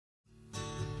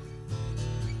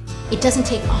It doesn't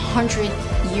take 100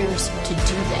 years to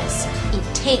do this.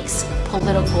 It takes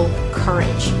political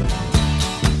courage.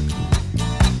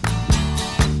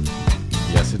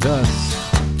 Yes, it does.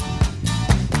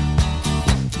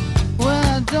 Well,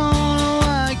 I don't know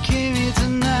why I came here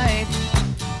tonight.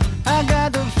 I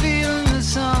got the feeling that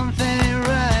something ain't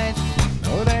right.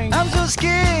 No, it ain't. I'm so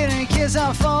scared in case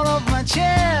I fall off my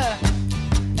chair.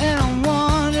 And I'm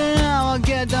wondering how I'll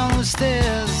get down the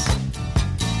stairs.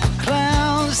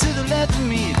 Clowns to the left of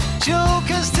me,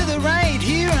 jokers to the right.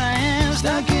 Here I am,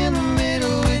 stuck in the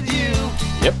middle with you.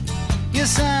 Yep.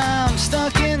 Yes, I'm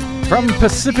stuck in the middle. From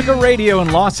Pacifica Radio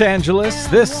in Los Angeles,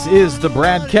 this is the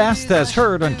BradCast as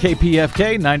heard on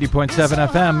KPFK 90.7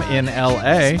 FM in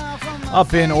LA.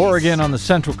 Up in Oregon on the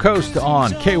Central Coast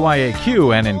on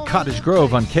KYAQ and in Cottage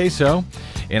Grove on Queso.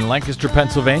 In Lancaster,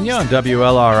 Pennsylvania on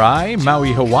WLRI,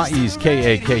 Maui, Hawaii's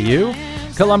KAKU,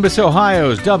 Columbus,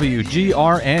 Ohio's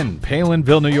WGRN,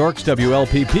 Palinville, New York's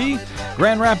WLPP,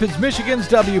 Grand Rapids, Michigan's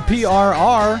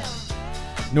WPRR,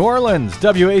 New Orleans,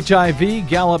 WHIV,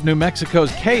 Gallup, New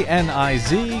Mexico's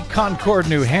KNIZ, Concord,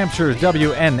 New Hampshire's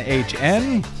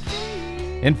WNHN,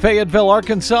 in Fayetteville,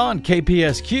 Arkansas on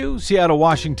KPSQ, Seattle,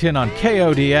 Washington on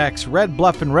KODX, Red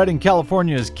Bluff and Redding,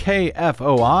 California's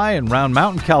KFOI, and Round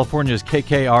Mountain, California's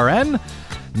KKRN,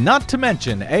 not to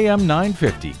mention AM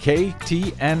 950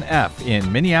 KTNF in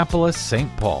Minneapolis, St.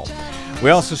 Paul.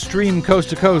 We also stream coast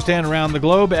to coast and around the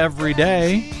globe every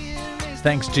day,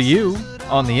 thanks to you,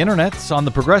 on the internets, on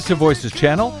the Progressive Voices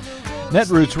channel,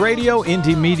 Netroots Radio,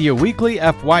 Indie Media Weekly,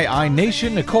 FYI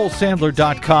Nation,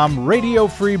 NicoleSandler.com, Radio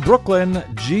Free Brooklyn,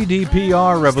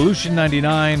 GDPR, Revolution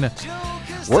 99,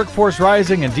 Workforce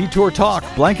Rising, and Detour Talk,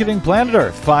 blanketing planet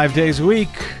Earth 5 days a week.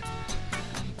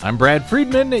 I'm Brad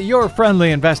Friedman, your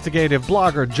friendly investigative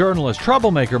blogger, journalist,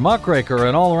 troublemaker, muckraker,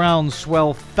 and all-around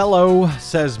swell fellow,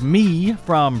 says me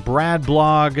from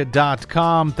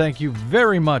bradblog.com. Thank you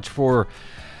very much for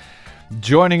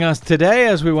joining us today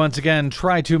as we once again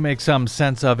try to make some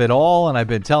sense of it all. And I've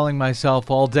been telling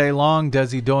myself all day long,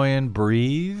 Desi Doyen,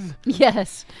 breathe.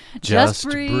 Yes. Just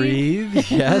breathe.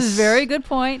 Yes. Very good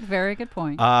point. Very good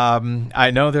point.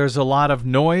 I know there's a lot of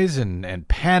noise and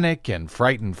panic and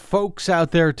frightened folks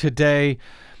out there today,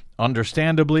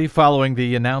 understandably, following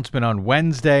the announcement on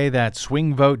Wednesday that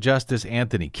swing vote Justice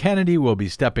Anthony Kennedy will be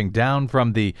stepping down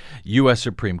from the U.S.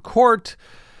 Supreme Court.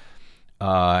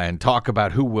 And talk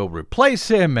about who will replace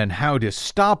him and how to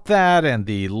stop that and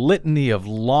the litany of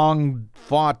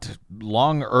long-fought,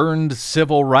 long-earned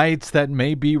civil rights that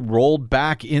may be rolled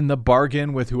back in the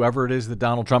bargain with whoever it is that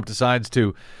Donald Trump decides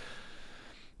to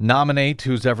nominate,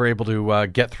 who's ever able to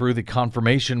get through the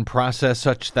confirmation process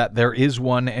such that there is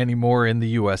one anymore in the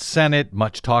U.S. Senate.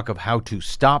 Much talk of how to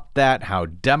stop that, how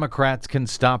Democrats can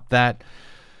stop that.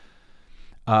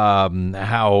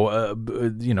 How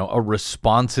a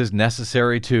response is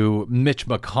necessary to Mitch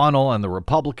McConnell and the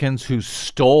Republicans who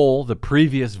stole the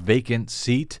previous vacant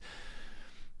seat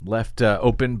left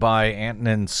open by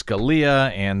Antonin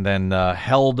Scalia and then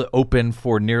held open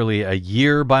for nearly a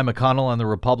year by McConnell and the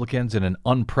Republicans in an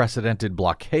unprecedented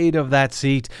blockade of that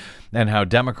seat, and how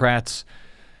Democrats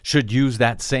should use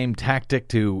that same tactic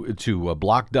to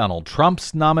block Donald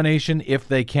Trump's nomination if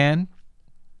they can.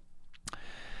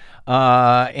 There's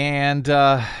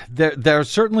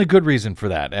certainly good reason for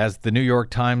that. As the New York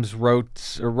Times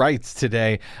writes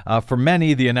today, for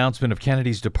many, the announcement of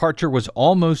Kennedy's departure was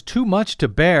almost too much to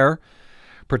bear,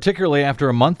 particularly after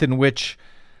a month in which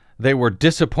they were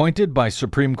disappointed by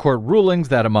Supreme Court rulings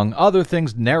that, among other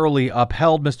things, narrowly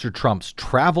upheld Mr. Trump's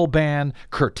travel ban,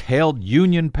 curtailed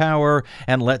union power,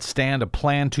 and let stand a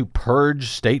plan to purge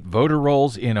state voter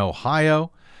rolls in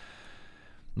Ohio.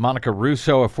 Monica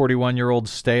Russo, a 41-year-old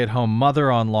stay-at-home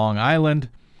mother on Long Island,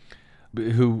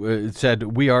 who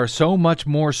said, "We are so much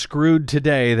more screwed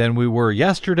today than we were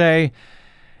yesterday,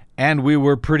 and we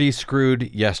were pretty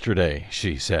screwed yesterday,"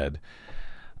 she said.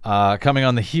 Coming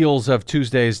on the heels of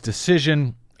Tuesday's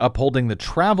decision upholding the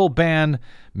travel ban,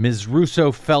 Ms.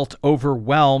 Russo felt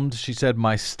overwhelmed. She said,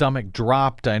 "My stomach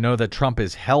dropped. I know that Trump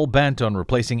is hell-bent on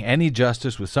replacing any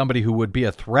justice with somebody who would be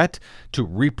a threat to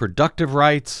reproductive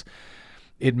rights.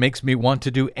 It makes me want to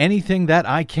do anything that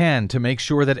I can to make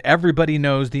sure that everybody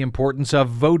knows the importance of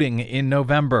voting in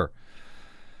November."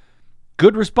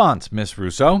 Good response, Miss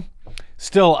Russo.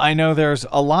 Still, I know there's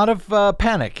a lot of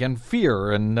panic and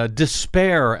fear and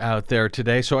despair out there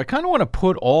today, so I kind of want to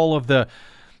put all of the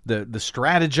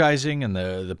strategizing and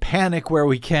the panic where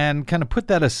we can, kind of put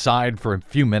that aside for a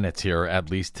few minutes here, at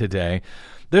least today.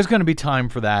 There's going to be time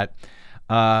for that.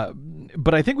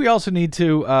 But I think we also need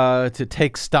to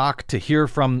take stock, to hear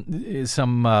from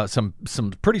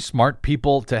some pretty smart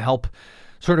people to help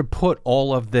sort of put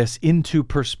all of this into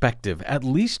perspective, at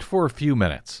least for a few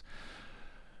minutes.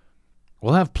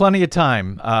 We'll have plenty of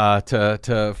time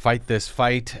to fight this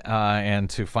fight and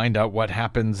to find out what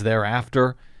happens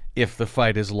thereafter if the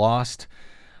fight is lost.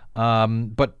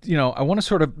 But, I want to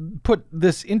sort of put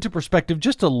this into perspective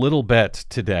just a little bit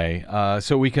today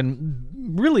so we can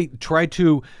really try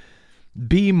to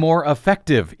be more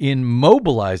effective in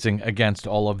mobilizing against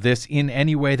all of this in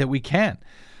any way that we can.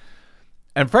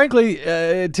 And frankly,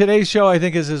 today's show, I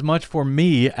think, is as much for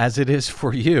me as it is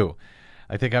for you.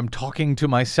 I think I'm talking to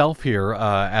myself here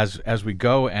as we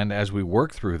go and as we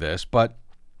work through this, but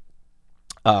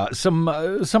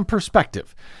some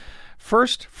perspective.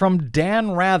 First, from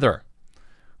Dan Rather,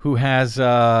 who has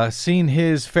seen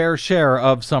his fair share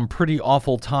of some pretty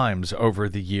awful times over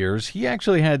the years. He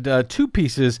actually had two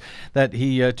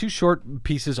short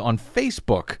pieces on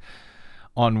Facebook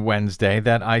on Wednesday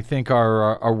that I think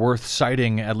are worth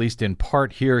citing, at least in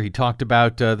part here. He talked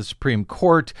about the Supreme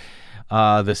Court,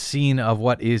 the scene of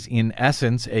what is in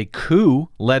essence a coup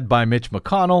led by Mitch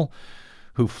McConnell,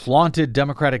 who flaunted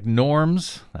Democratic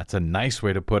norms, that's a nice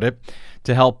way to put it,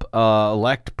 to help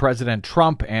elect President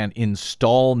Trump and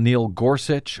install Neil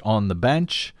Gorsuch on the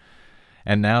bench.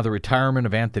 And now the retirement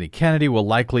of Anthony Kennedy will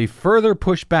likely further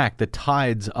push back the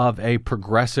tides of a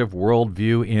progressive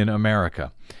worldview in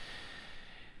America.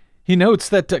 He notes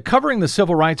that covering the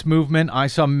civil rights movement, I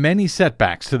saw many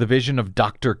setbacks to the vision of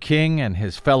Dr. King and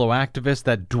his fellow activists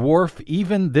that dwarf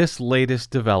even this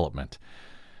latest development.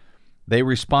 They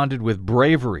responded with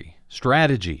bravery,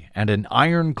 strategy, and an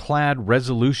ironclad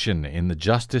resolution in the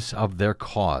justice of their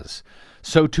cause.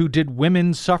 So too did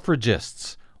women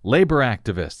suffragists, labor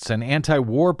activists, and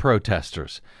anti-war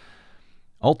protesters.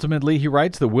 Ultimately, he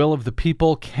writes, the will of the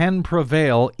people can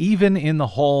prevail even in the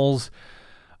halls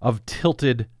of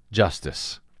tilted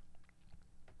justice.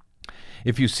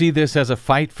 If you see this as a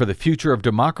fight for the future of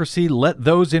democracy, let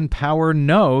those in power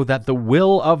know that the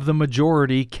will of the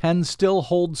majority can still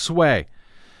hold sway.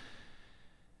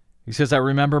 He says, I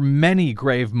remember many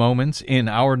grave moments in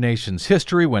our nation's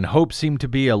history when hope seemed to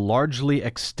be a largely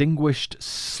extinguished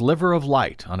sliver of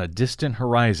light on a distant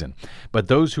horizon. But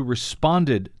those who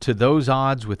responded to those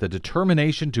odds with a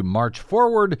determination to march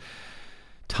forward,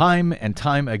 time and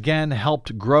time again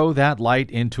helped grow that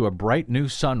light into a bright new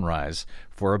sunrise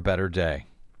for a better day.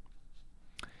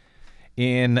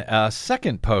 In a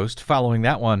second post following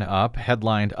that one up,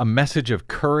 headlined A Message of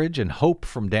Courage and Hope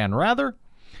from Dan Rather,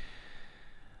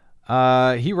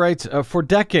 he writes, for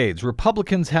decades,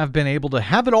 Republicans have been able to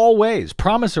have it all ways,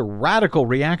 promise a radical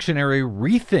reactionary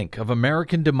rethink of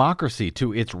American democracy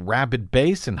to its rabid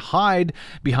base, and hide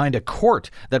behind a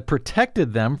court that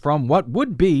protected them from what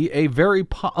would be a very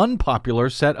unpopular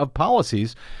set of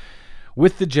policies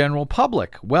with the general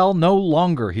public. Well, no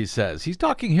longer, he says. He's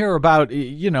talking here about,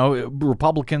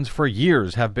 Republicans for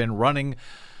years have been running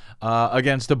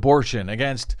against abortion,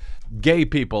 against gay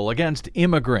people, against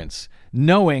immigrants,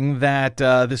 knowing that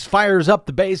this fires up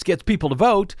the base, gets people to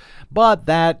vote, but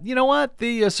that,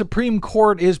 the Supreme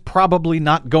Court is probably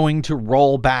not going to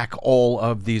roll back all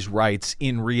of these rights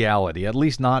in reality, at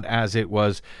least not as it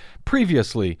was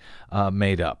previously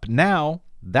made up. Now,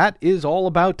 that is all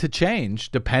about to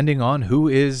change depending on who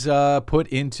is put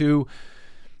into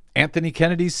Anthony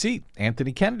Kennedy's seat.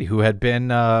 Anthony Kennedy, who had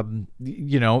been,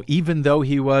 even though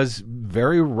he was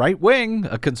very right-wing,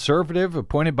 a conservative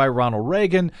appointed by Ronald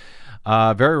Reagan,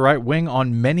 very right-wing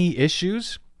on many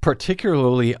issues,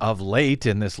 particularly of late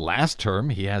in this last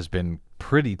term. He has been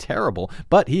pretty terrible,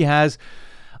 but he has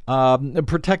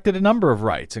protected a number of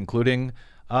rights, including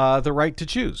the right to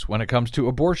choose when it comes to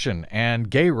abortion and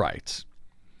gay rights.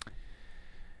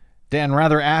 Dan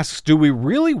Rather asks, do we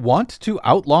really want to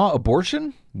outlaw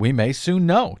abortion? We may soon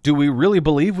know. Do we really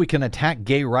believe we can attack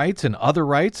gay rights and other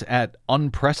rights at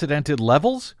unprecedented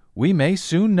levels? We may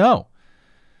soon know.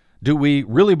 Do we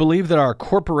really believe that our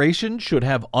corporations should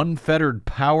have unfettered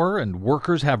power and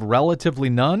workers have relatively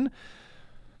none?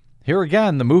 Here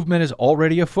again, the movement is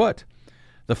already afoot.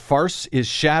 The farce is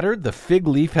shattered. The fig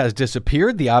leaf has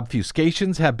disappeared. The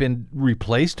obfuscations have been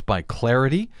replaced by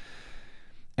clarity.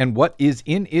 And what is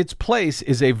in its place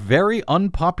is a very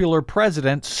unpopular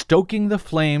president stoking the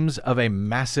flames of a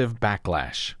massive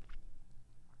backlash.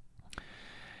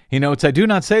 He notes, I do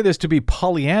not say this to be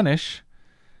Pollyannish.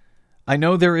 I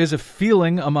know there is a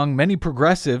feeling among many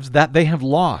progressives that they have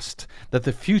lost, that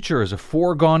the future is a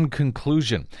foregone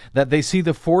conclusion, that they see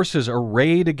the forces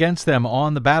arrayed against them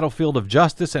on the battlefield of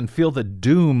justice and feel the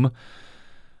doom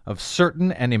of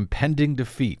certain and impending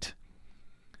defeat.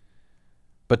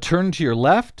 But turn to your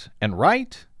left and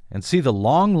right and see the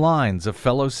long lines of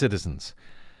fellow citizens.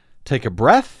 Take a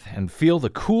breath and feel the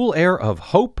cool air of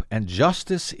hope and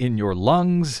justice in your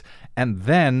lungs, and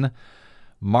then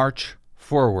march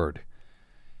forward.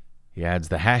 He adds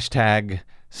the hashtag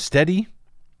steady,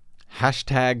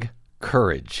 hashtag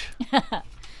courage.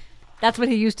 That's what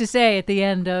he used to say at the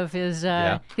end of his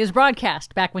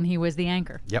broadcast back when he was the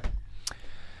anchor. Yep.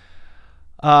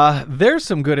 There's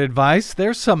some good advice.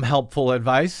 There's some helpful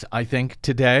advice, I think,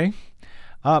 today.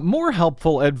 More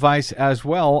helpful advice as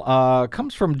well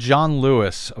comes from John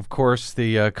Lewis, of course,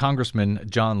 the Congressman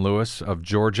John Lewis of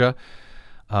Georgia,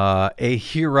 a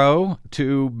hero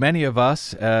to many of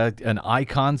us, an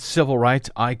icon, civil rights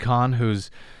icon whose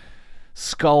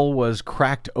skull was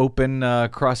cracked open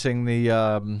crossing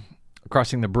the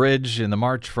bridge in the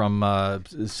march from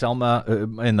Selma,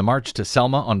 in the march to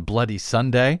Selma on Bloody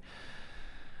Sunday.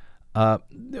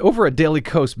 Over at Daily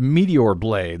Kos, Meteor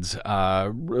Blades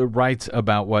writes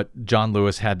about what John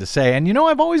Lewis had to say. And,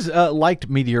 I've always liked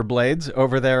Meteor Blades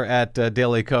over there at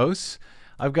Daily Kos.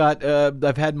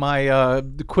 I've had my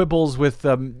quibbles with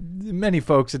many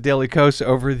folks at Daily Kos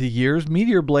over the years.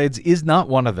 Meteor Blades is not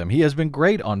one of them. He has been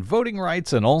great on voting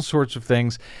rights and all sorts of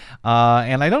things.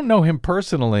 And I don't know him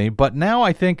personally, but now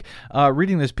I think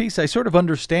reading this piece, I sort of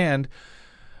understand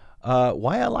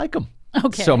why I like him.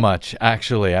 Okay. So much,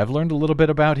 actually. I've learned a little bit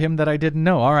about him that I didn't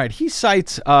know. All right. He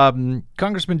cites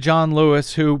Congressman John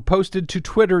Lewis, who posted to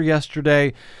Twitter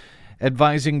yesterday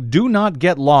advising, do not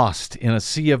get lost in a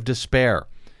sea of despair.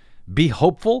 Be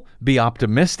hopeful, be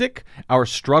optimistic. Our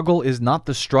struggle is not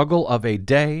the struggle of a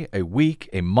day, a week,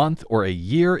 a month, or a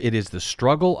year. It is the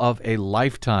struggle of a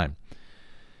lifetime.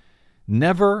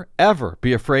 Never, ever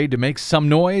be afraid to make some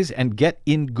noise and get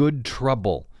in good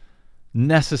trouble.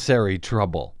 Necessary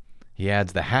trouble. He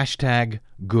adds the hashtag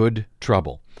good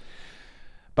trouble.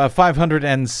 About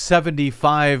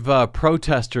 575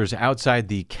 protesters outside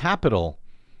the Capitol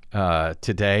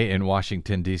today in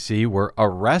Washington, D.C. were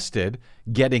arrested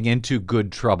getting into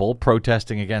good trouble,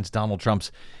 protesting against Donald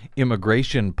Trump's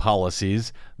immigration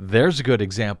policies. There's a good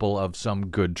example of some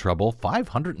good trouble.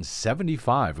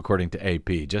 575, according to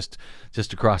AP, just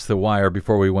across the wire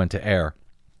before we went to air.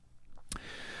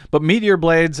 But Meteor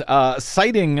Blades,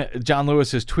 citing John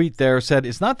Lewis's tweet there, said,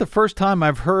 it's not the first time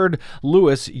I've heard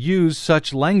Lewis use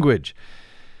such language.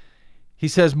 He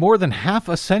says more than half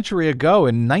a century ago,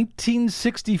 in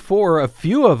 1964, a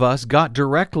few of us got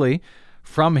directly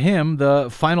from him the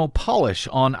final polish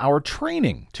on our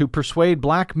training to persuade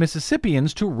black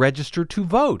Mississippians to register to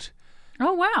vote.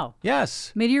 Oh, wow.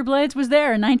 Yes. Meteor Blades was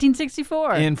there in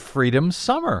 1964. In Freedom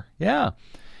Summer, yeah.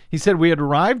 He said, we had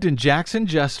arrived in Jackson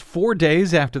just 4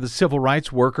 days after the civil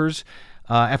rights workers,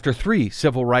 after 3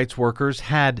 civil rights workers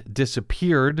had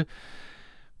disappeared.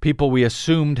 People we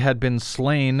assumed had been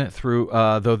slain through,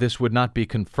 though this would not be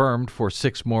confirmed, for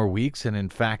 6 more weeks. And in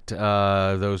fact,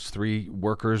 those 3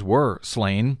 workers were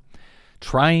slain,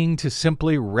 trying to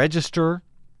simply register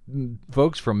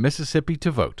folks from Mississippi to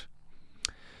vote.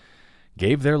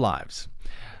 Gave their lives.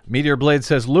 Meteor Blade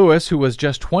says Lewis, who was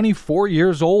just 24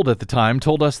 years old at the time,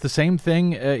 told us the same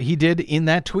thing he did in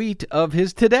that tweet of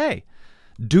his today.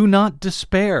 Do not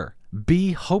despair.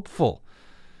 Be hopeful.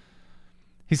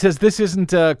 He says this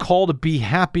isn't a call to be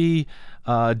happy.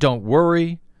 Don't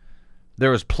worry.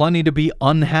 There is plenty to be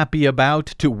unhappy about,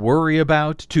 to worry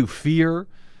about, to fear.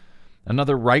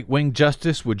 Another right-wing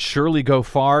justice would surely go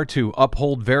far to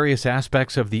uphold various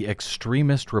aspects of the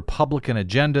extremist Republican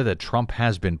agenda that Trump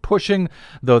has been pushing,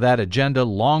 though that agenda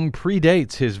long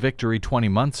predates his victory 20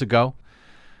 months ago.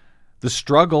 The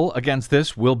struggle against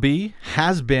this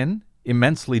has been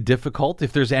immensely difficult.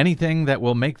 If there's anything that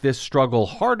will make this struggle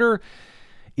harder,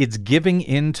 it's giving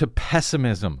in to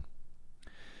pessimism.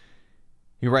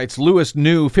 He writes, Lewis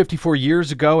knew 54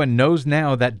 years ago and knows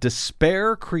now that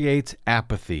despair creates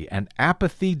apathy, and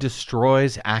apathy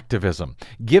destroys activism.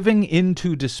 Giving in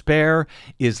to despair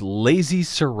is lazy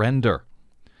surrender.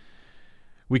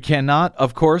 We cannot,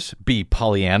 of course, be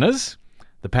Pollyannas.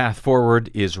 The path forward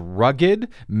is rugged.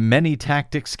 Many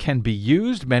tactics can be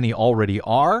used, many already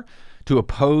are, to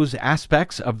oppose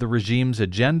aspects of the regime's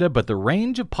agenda, but the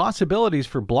range of possibilities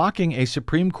for blocking a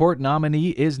Supreme Court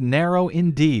nominee is narrow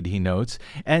indeed, he notes.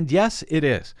 And yes, it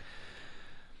is.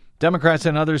 Democrats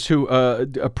and others who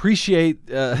appreciate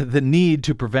the need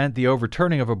to prevent the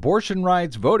overturning of abortion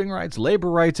rights, voting rights, labor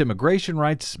rights, immigration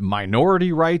rights,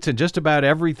 minority rights, and just about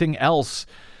everything else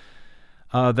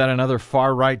that another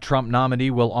far-right Trump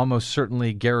nominee will almost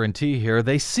certainly guarantee here,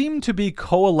 they seem to be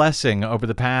coalescing over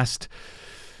the past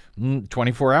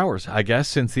 24 hours, I guess,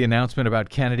 since the announcement about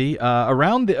Kennedy,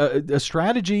 around a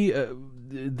strategy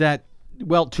that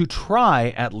to try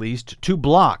at least to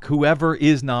block whoever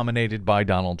is nominated by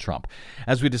Donald Trump.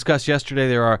 As we discussed yesterday,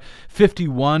 there are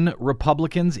 51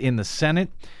 Republicans in the Senate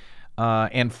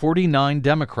and 49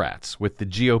 Democrats. With the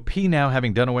GOP now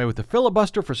having done away with the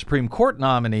filibuster for Supreme Court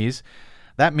nominees,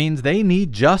 that means they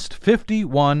need just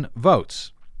 51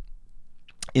 votes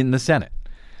in the Senate.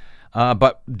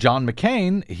 But John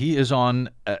McCain, he is on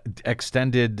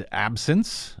extended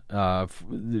absence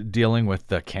dealing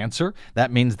with cancer. That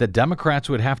means the Democrats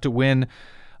would have to win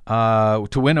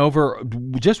over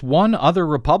just one other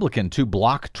Republican to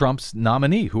block Trump's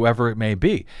nominee, whoever it may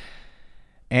be.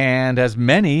 And as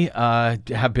many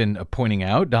have been pointing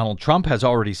out, Donald Trump has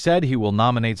already said he will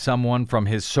nominate someone from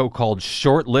his so-called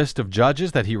short list of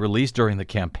judges that he released during the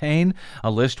campaign, a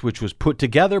list which was put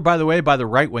together, by the way, by the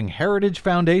Right-Wing Heritage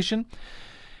Foundation,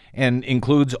 and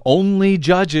includes only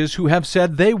judges who have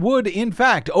said they would, in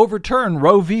fact, overturn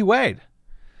Roe v. Wade.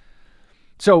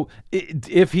 So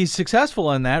if he's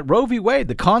successful in that, Roe v. Wade,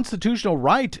 the constitutional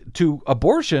right to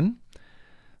abortion,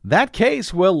 that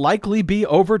case will likely be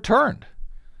overturned.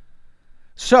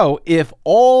 So if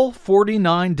all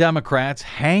 49 Democrats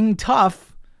hang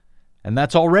tough, and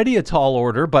that's already a tall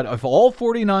order, but if all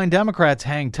 49 Democrats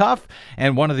hang tough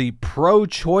and one of the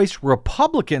pro-choice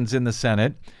Republicans in the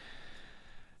Senate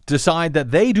decide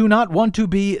that they do not want to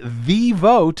be the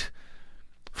vote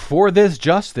for this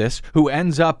justice who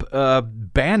ends up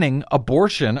banning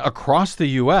abortion across the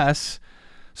U.S.,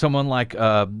 someone like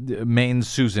Maine's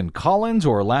Susan Collins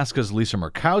or Alaska's Lisa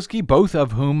Murkowski, both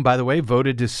of whom, by the way,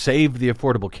 voted to save the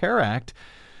Affordable Care Act.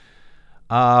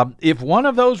 If one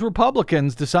of those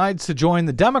Republicans decides to join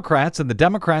the Democrats and the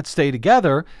Democrats stay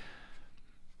together,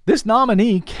 this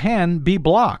nominee can be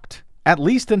blocked, at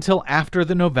least until after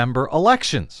the November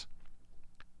elections.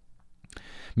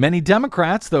 Many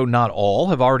Democrats, though not all,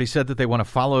 have already said that they want to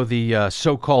follow the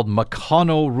so-called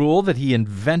McConnell rule that he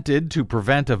invented to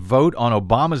prevent a vote on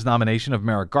Obama's nomination of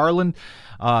Merrick Garland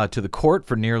to the court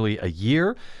for nearly a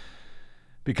year.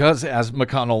 Because, as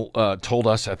McConnell told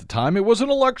us at the time, it was an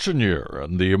election year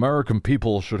and the American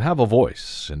people should have a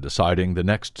voice in deciding the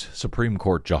next Supreme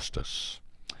Court justice.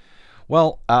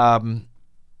 Well,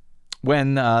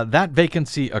 when that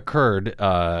vacancy occurred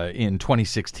in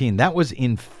 2016, that was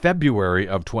in February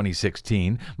of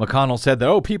 2016. McConnell said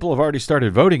that, people have already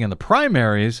started voting in the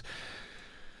primaries,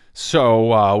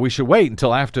 so we should wait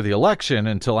until after the election,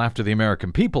 until after the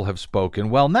American people have spoken.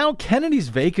 Well, now Kennedy's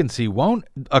vacancy won't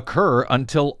occur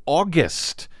until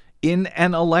August in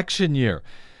an election year.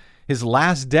 His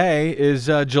last day is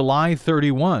July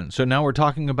 31. So now we're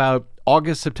talking about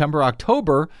August, September,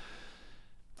 October,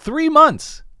 3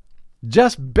 months.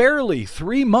 Just barely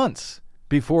 3 months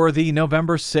before the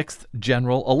November 6th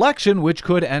general election, which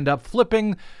could end up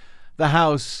flipping the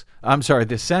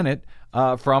Senate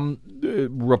from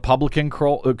Republican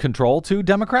control to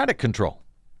Democratic control.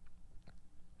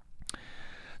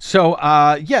 So,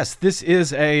 yes, this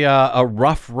is a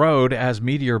rough road, as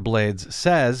Meteor Blades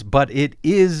says, but it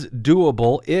is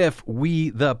doable if we,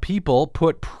 the people,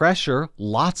 put pressure,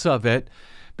 lots of it,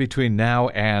 between now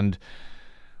and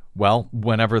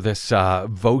whenever this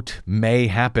vote may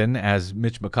happen, as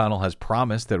Mitch McConnell has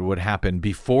promised that it would happen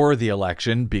before the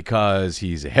election because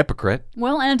he's a hypocrite.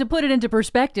 Well, and to put it into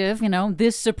perspective,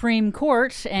 this Supreme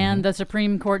Court and the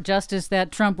Supreme Court justice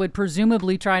that Trump would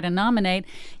presumably try to nominate,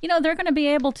 they're going to be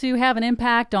able to have an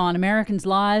impact on Americans'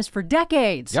 lives for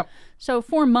decades. Yep. So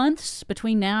 4 months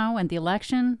between now and the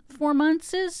election, 4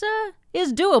 months is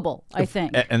doable, I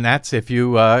think. And that's if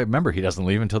you remember, he doesn't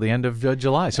leave until the end of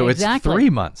July. So exactly. It's 3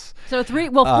 months. So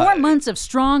 4 months of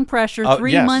strong pressure,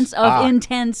 3 months of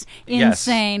intense,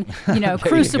 insane,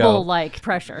 crucible-like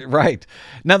pressure. Right.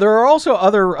 Now, there are also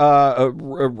other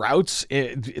routes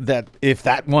that if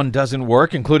that one doesn't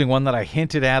work, including one that I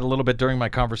hinted at a little bit during my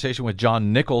conversation with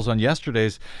John Nichols on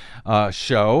yesterday's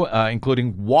show,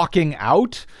 including walking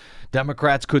out.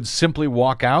 Democrats could simply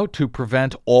walk out to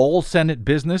prevent all Senate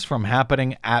business from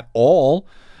happening at all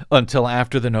until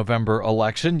after the November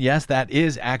election. Yes, that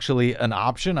is actually an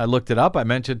option. I looked it up. I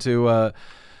mentioned to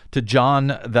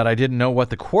John that I didn't know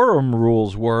what the quorum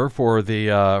rules were for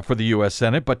the U.S.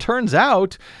 Senate, but turns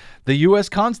out the U.S.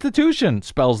 Constitution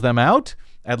spells them out.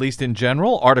 At least in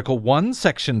general. Article 1,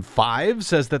 Section 5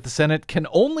 says that the Senate can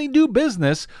only do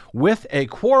business with a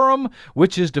quorum,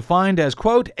 which is defined as,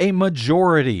 quote, a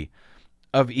majority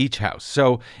of each house.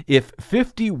 So if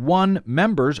 51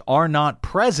 members are not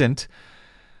present,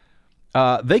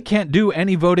 they can't do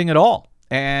any voting at all.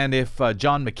 And if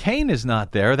John McCain is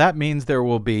not there, that means there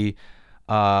will be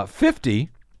 50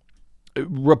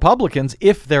 Republicans.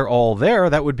 If they're all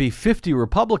there, that would be 50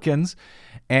 Republicans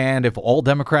And if all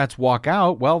Democrats walk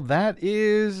out, well, that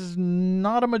is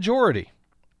not a majority,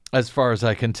 as far as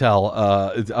I can tell,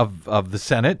 of the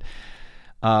Senate.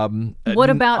 What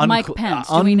about Mike Pence?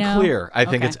 Do we know? Unclear. I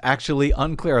think it's actually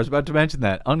unclear. I was about to mention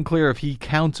that. Unclear if he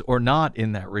counts or not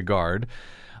in that regard.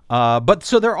 But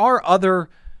so there are other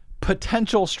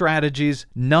potential strategies,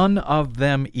 none of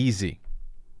them easy.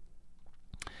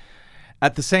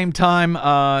 At the same time,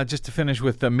 just to finish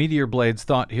with Meteor Blade's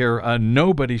thought here,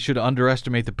 nobody should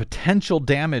underestimate the potential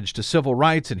damage to civil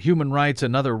rights and human rights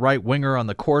another right-winger on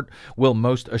the court will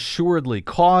most assuredly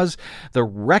cause. The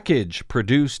wreckage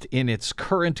produced in its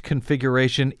current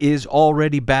configuration is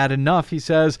already bad enough, he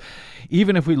says.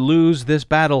 Even if we lose this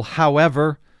battle,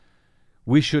 however,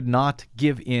 we should not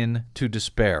give in to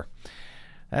despair.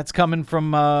 That's coming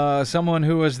from someone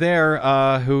who was there,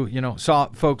 who saw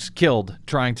folks killed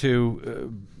trying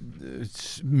to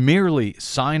merely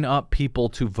sign up people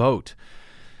to vote.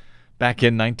 Back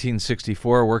in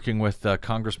 1964, working with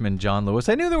Congressman John Lewis,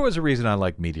 I knew there was a reason I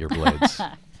like Meteor Blades.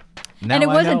 And it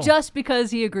wasn't just because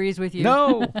he agrees with you.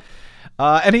 No.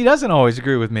 And he doesn't always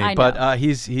agree with me, but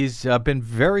he's been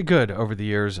very good over the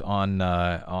years on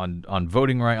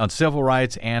voting rights, on civil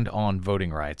rights, and on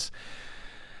voting rights.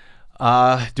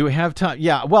 Do we have time?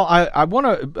 Yeah. Well,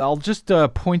 I'll just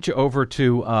point you over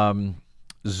to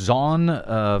Zon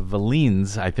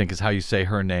Valines, I think is how you say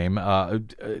her name.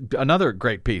 Another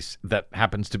great piece that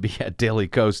happens to be at Daily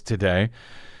Kos today.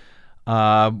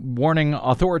 Warning,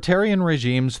 authoritarian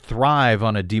regimes thrive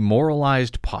on a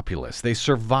demoralized populace. They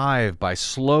survive by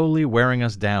slowly wearing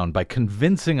us down, by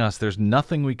convincing us there's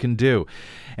nothing we can do.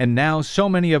 And now so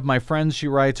many of my friends, she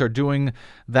writes, are doing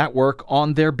that work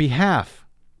on their behalf.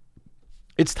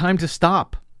 It's time to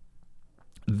stop.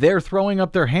 They're throwing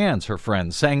up their hands, her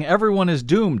friends, saying everyone is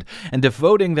doomed and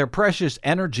devoting their precious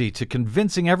energy to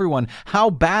convincing everyone how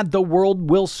bad the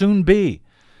world will soon be.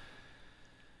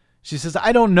 She says,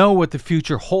 I don't know what the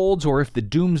future holds or if the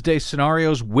doomsday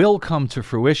scenarios will come to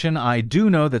fruition. I do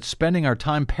know that spending our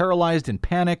time paralyzed in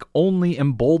panic only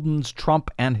emboldens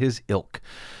Trump and his ilk.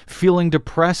 Feeling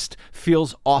depressed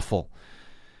feels awful.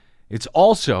 It's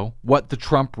also what the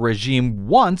Trump regime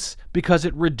wants because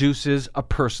it reduces a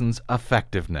person's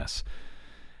effectiveness.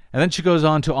 And then she goes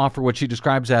on to offer what she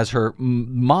describes as her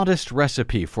modest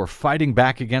recipe for fighting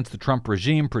back against the Trump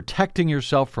regime, protecting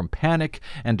yourself from panic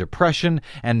and depression,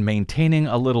 and maintaining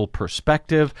a little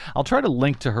perspective. I'll try to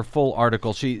link to her full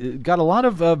article. She got a lot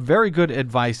of very good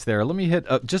advice there. Let me hit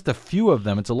just a few of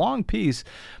them. It's a long piece,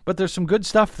 but there's some good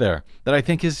stuff there that I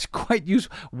think is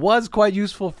was quite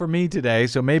useful for me today,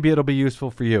 so maybe it'll be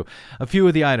useful for you. A few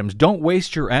of the items. Don't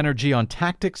waste your energy on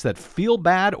tactics that feel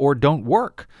bad or don't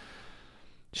work.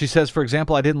 She says, for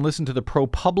example, I didn't listen to the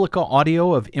ProPublica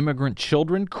audio of immigrant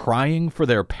children crying for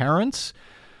their parents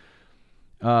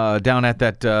down at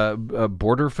that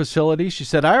border facility. She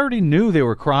said, I already knew they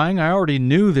were crying. I already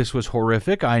knew this was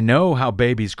horrific. I know how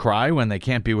babies cry when they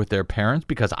can't be with their parents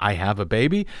because I have a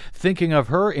baby. Thinking of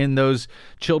her in those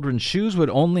children's shoes would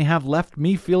only have left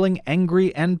me feeling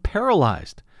angry and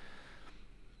paralyzed.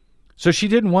 So she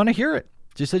didn't want to hear it.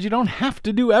 She said, you don't have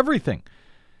to do everything.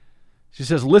 She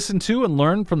says, listen to and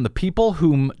learn from the people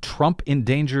whom Trump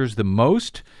endangers the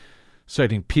most,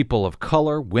 citing people of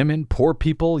color, women, poor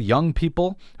people, young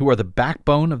people, who are the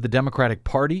backbone of the Democratic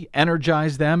Party.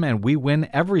 Energize them and we win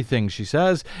everything, she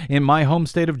says. In my home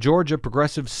state of Georgia,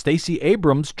 progressive Stacey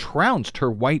Abrams trounced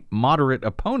her white moderate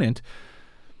opponent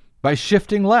by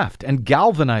shifting left and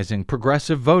galvanizing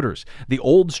progressive voters. The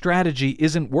old strategy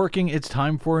isn't working. It's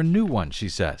time for a new one, she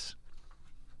says.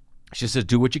 She says,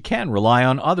 do what you can. Rely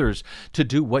on others to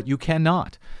do what you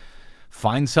cannot.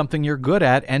 Find something you're good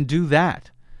at and do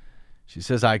that. She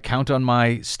says, I count on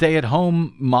my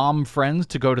stay-at-home mom friends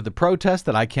to go to the protest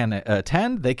that I can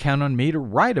attend. They count on me to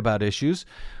write about issues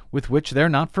with which they're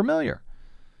not familiar.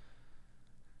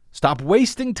 Stop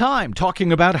wasting time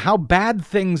talking about how bad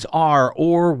things are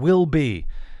or will be.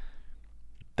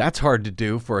 That's hard to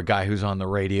do for a guy who's on the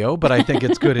radio, but I think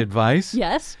it's good advice.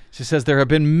 Yes. She says there have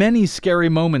been many scary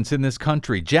moments in this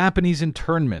country. Japanese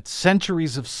internment,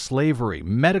 centuries of slavery,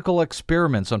 medical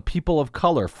experiments on people of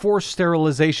color, forced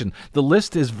sterilization. The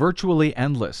list is virtually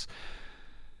endless.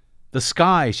 The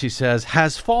sky, she says,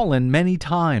 has fallen many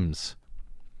times.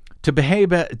 To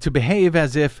behave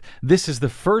as if this is the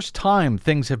first time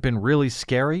things have been really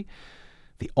scary.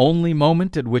 The only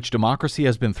moment at which democracy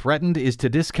has been threatened is to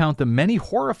discount the many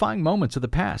horrifying moments of the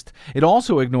past. It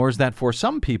also ignores that for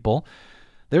some people,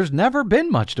 there's never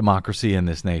been much democracy in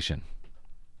this nation.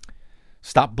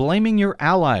 Stop blaming your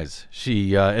allies,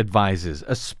 she advises,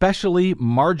 especially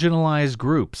marginalized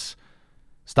groups.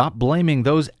 Stop blaming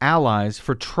those allies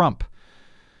for Trump.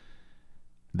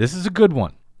 This is a good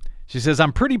one. She says,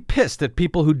 I'm pretty pissed at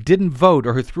people who didn't vote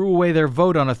or who threw away their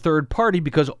vote on a third party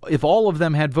because if all of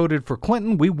them had voted for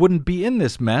Clinton, we wouldn't be in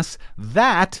this mess.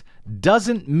 That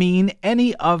doesn't mean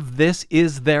any of this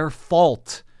is their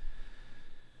fault.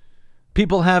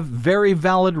 People have very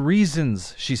valid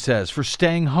reasons, she says, for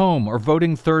staying home or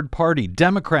voting third party.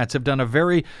 Democrats have done a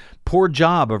very poor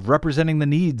job of representing the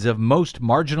needs of most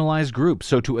marginalized groups.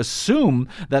 So to assume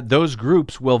that those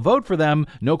groups will vote for them,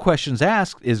 no questions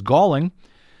asked, is galling.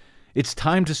 It's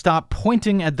time to stop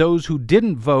pointing at those who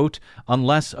didn't vote,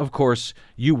 unless, of course,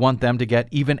 you want them to get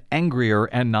even angrier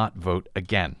and not vote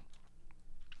again.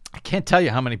 I can't tell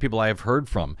you how many people I have heard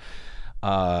from.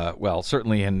 Well,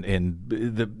 certainly in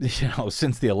the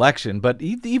since the election, but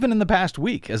even in the past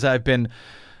week, as I've been,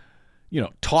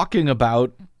 talking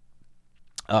about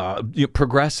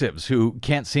progressives who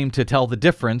can't seem to tell the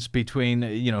difference between,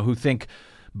 who think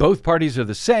both parties are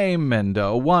the same and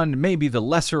one maybe the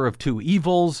lesser of two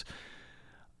evils.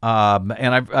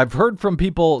 And I've heard from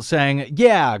people saying,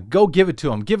 yeah, go give it to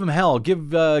them. Give them hell. Give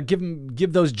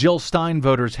those Jill Stein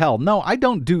voters hell. No, I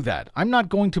don't do that. I'm not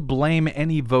going to blame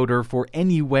any voter for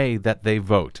any way that they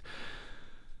vote.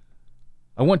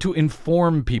 I want to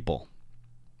inform people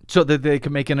so that they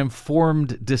can make an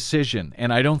informed decision.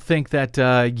 And I don't think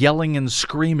that yelling and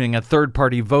screaming at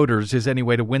third-party voters is any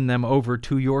way to win them over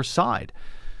to your side,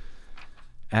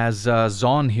 as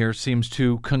Zahn here seems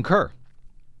to concur.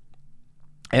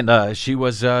 And she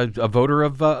was a voter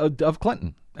of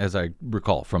Clinton, as I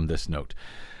recall from this note.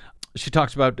 She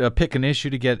talks about pick an issue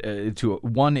to get to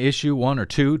one or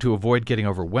two, to avoid getting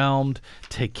overwhelmed.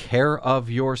 Take care of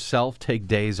yourself. Take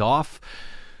days off.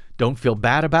 Don't feel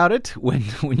bad about it when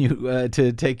you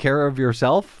to take care of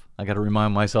yourself. I got to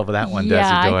remind myself of that one,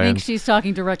 Desi Doyen. I think she's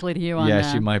talking directly to you on that.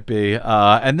 Yeah, she might be.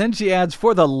 And then she adds,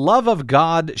 for the love of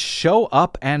God, show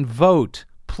up and vote,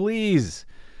 please.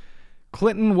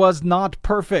 Clinton was not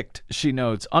perfect, she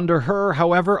notes. Under her,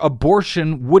 however,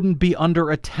 abortion wouldn't be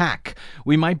under attack.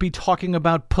 We might be talking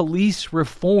about police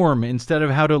reform instead of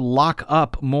how to lock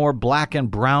up more black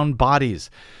and brown bodies.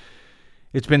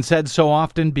 It's been said so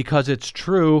often because it's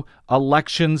true,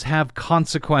 elections have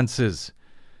consequences.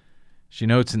 She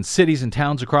notes in cities and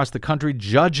towns across the country,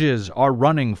 judges are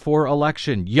running for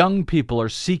election. Young people are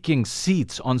seeking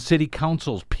seats on city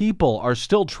councils. People are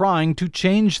still trying to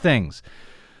change things.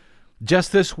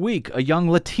 Just this week, a young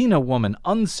Latina woman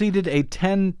unseated a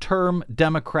 10-term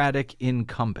Democratic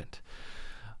incumbent.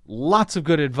 Lots of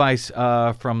good advice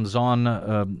from Zahn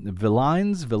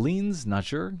Villines, not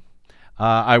sure.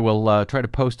 I will try to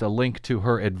post a link to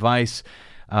her advice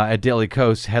at Daily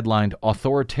Kos, headlined,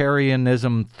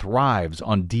 Authoritarianism Thrives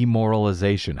on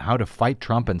Demoralization, How to Fight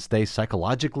Trump and Stay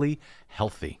Psychologically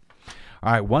Healthy.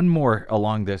 All right, one more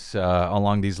along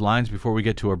these lines before we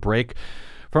get to a break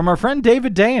from our friend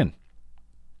David Dayen.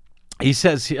 He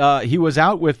says he was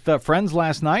out with friends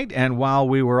last night, and while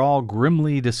we were all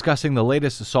grimly discussing the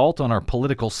latest assault on our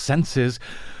political senses,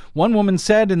 one woman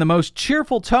said in the most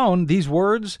cheerful tone these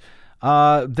words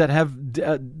that have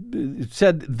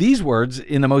said these words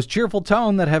in the most cheerful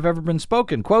tone that have ever been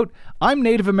spoken. Quote, I'm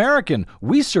Native American.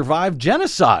 We survived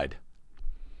genocide.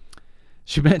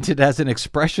 She meant it as an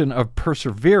expression of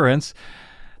perseverance.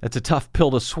 It's a tough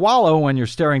pill to swallow when you're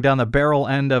staring down the barrel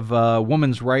end of a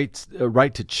woman's right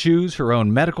to choose her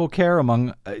own medical care,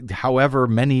 among however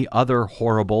many other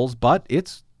horribles, but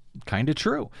it's kind of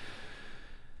true.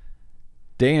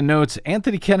 Dayen notes,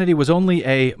 Anthony Kennedy was only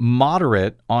a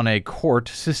moderate on a court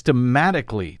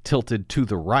systematically tilted to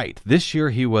the right. This year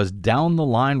he was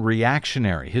down-the-line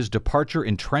reactionary. His departure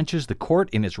entrenches the court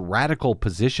in its radical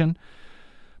position,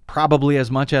 probably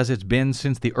as much as it's been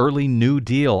since the early New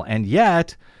Deal. And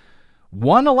yet,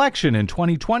 one election in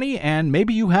 2020, and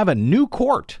maybe you have a new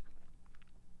court.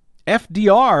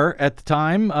 FDR at the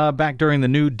time, back during the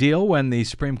New Deal, when the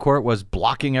Supreme Court was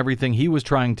blocking everything he was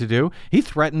trying to do, he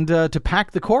threatened to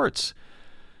pack the courts.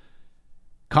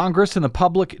 Congress and the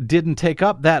public didn't take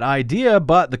up that idea,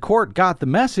 but the court got the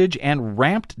message and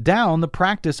ramped down the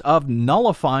practice of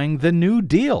nullifying the New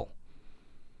Deal.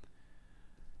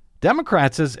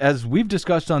 Democrats, as we've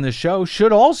discussed on this show,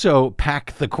 should also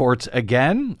pack the courts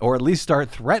again, or at least start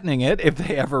threatening it if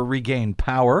they ever regain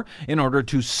power, in order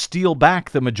to steal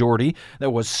back the majority that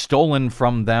was stolen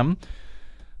from them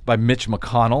by Mitch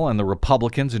McConnell and the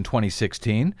Republicans in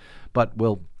 2016. But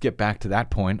we'll get back to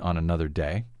that point on another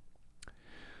day.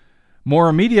 More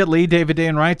immediately, David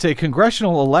Dayen writes, a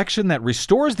congressional election that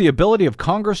restores the ability of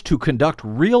Congress to conduct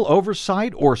real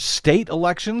oversight, or state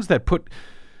elections that put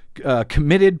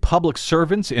committed public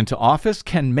servants into office,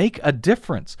 can make a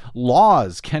difference.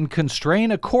 Laws can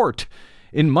constrain a court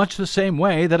in much the same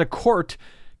way that a court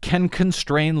can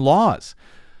constrain laws.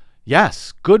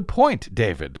 Yes, good point,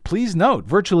 David. Please note,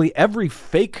 virtually every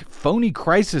fake, phony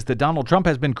crisis that Donald Trump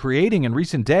has been creating in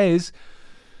recent days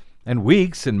and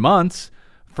weeks and months,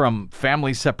 from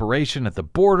family separation at the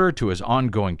border to his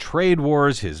ongoing trade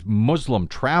wars, his Muslim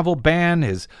travel ban,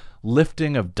 his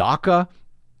lifting of DACA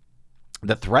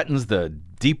that threatens the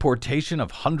deportation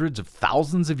of hundreds of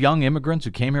thousands of young immigrants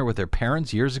who came here with their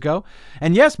parents years ago.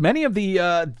 And yes, many of the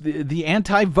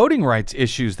anti-voting rights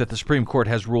issues that the Supreme Court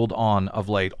has ruled on of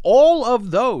late, all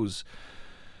of those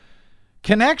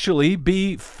can actually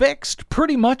be fixed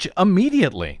pretty much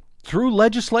immediately through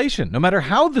legislation, no matter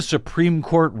how the Supreme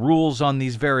Court rules on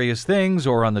these various things,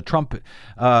 or on the Trump,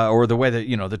 or the way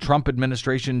that, the Trump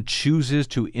administration chooses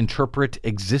to interpret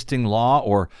existing law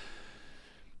or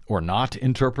not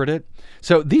interpret it.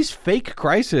 So these fake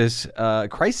crises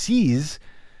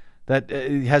that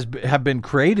have been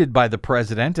created by the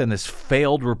president and this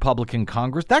failed Republican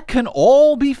Congress, that can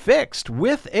all be fixed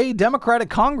with a Democratic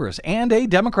Congress and a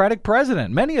Democratic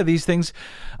president. Many of these things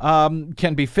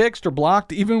can be fixed or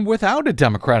blocked even without a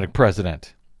Democratic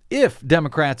president, if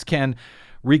Democrats can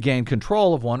regain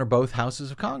control of one or both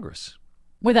houses of Congress.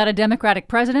 Without a Democratic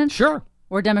president? Sure.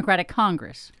 Or Democratic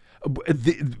Congress?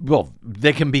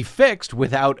 They can be fixed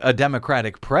without a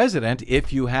Democratic president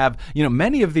if you have,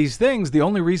 many of these things. The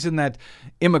only reason that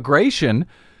immigration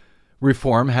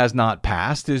reform has not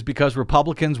passed is because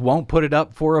Republicans won't put it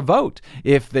up for a vote.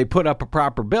 If they put up a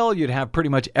proper bill, you'd have pretty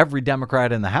much every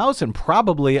Democrat in the House and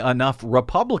probably enough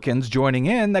Republicans joining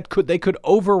in that they could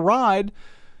override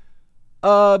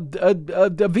a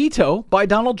veto by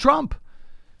Donald Trump.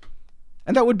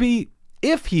 And that would be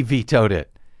if he vetoed it.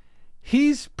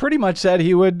 He's pretty much said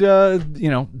he would,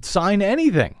 sign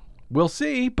anything. We'll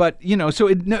see. But, so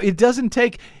it doesn't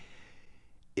take.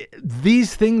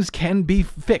 These things can be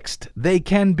fixed. They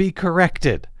can be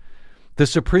corrected. The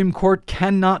Supreme Court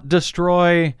cannot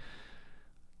destroy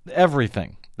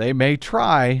everything. They may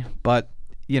try, but,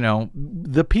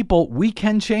 the people, we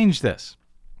can change this.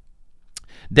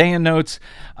 Dan notes,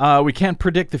 we can't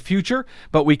predict the future,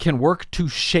 but we can work to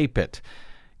shape it.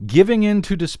 Giving in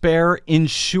to despair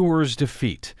ensures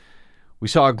defeat. We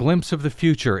saw a glimpse of the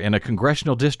future in a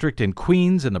congressional district in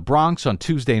Queens and the Bronx on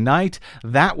Tuesday night.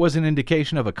 That was an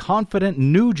indication of a confident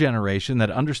new generation that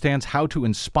understands how to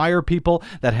inspire people,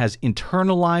 that has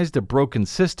internalized a broken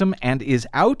system and is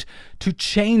out to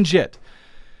change it.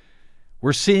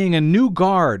 We're seeing a new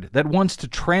guard that wants to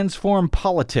transform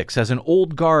politics as an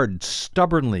old guard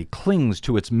stubbornly clings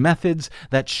to its methods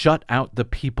that shut out the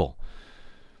people.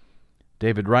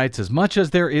 David writes, as much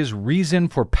as there is reason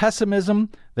for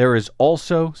pessimism, there is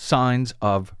also signs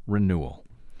of renewal.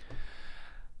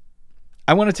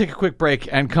 I want to take a quick break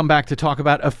and come back to talk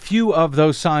about a few of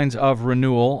those signs of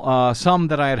renewal, some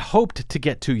that I had hoped to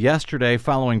get to yesterday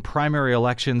following primary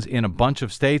elections in a bunch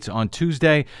of states on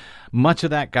Tuesday. Much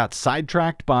of that got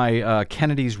sidetracked by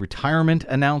Kennedy's retirement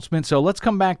announcement. So let's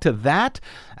come back to that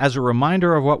as a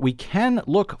reminder of what we can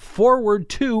look forward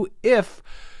to if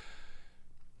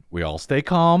we all stay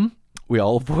calm, we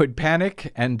all avoid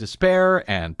panic and despair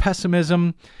and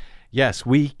pessimism. Yes,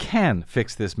 we can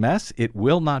fix this mess. It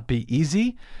will not be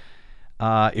easy.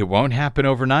 It won't happen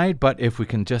overnight, but if we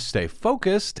can just stay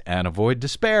focused and avoid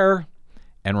despair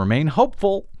and remain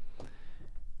hopeful,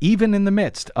 even in the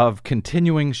midst of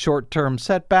continuing short-term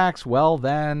setbacks, well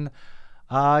then,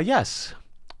 yes,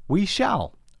 we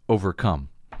shall overcome.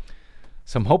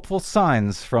 Some hopeful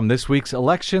signs from this week's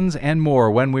elections and more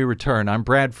when we return. I'm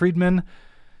Brad Friedman.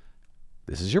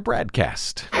 This is your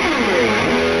BradCast.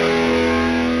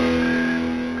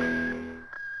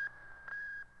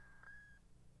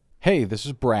 Hey, this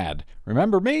is Brad.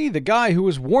 Remember me, the guy who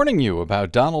was warning you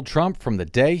about Donald Trump from the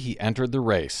day he entered the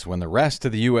race, when the rest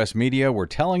of the U.S. media were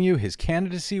telling you his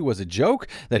candidacy was a joke,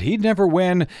 that he'd never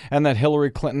win, and that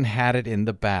Hillary Clinton had it in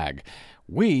the bag.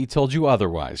 We told you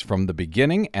otherwise from the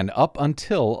beginning and up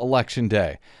until Election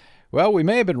Day. Well, we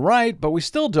may have been right, but we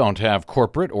still don't have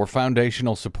corporate or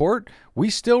foundational support. We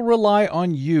still rely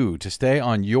on you to stay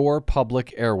on your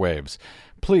public airwaves.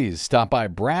 Please stop by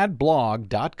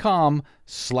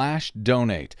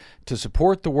bradblog.com/donate to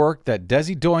support the work that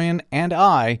Desi Doyen and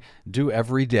I do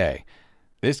every day.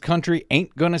 This country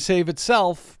ain't gonna save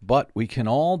itself, but we can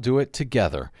all do it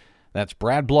together. That's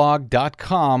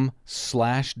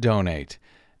bradblog.com/donate.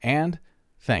 And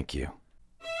thank you.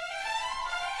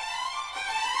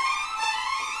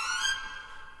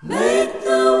 Make the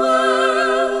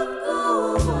world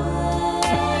go away.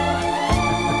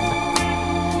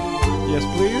 Yes,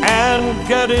 please. And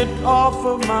get it off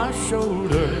of my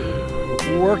shoulder.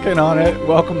 Working on it.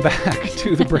 Welcome back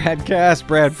to the BradCast.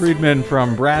 Brad Friedman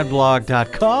from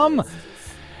bradblog.com.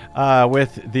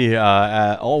 with the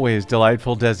always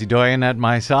delightful Desi Doyen at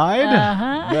my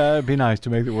side. It'd be nice to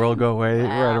make the world go away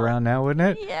right around now,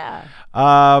 wouldn't it? Yeah.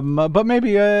 But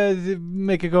maybe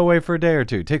make it go away for a day or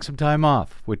two. Take some time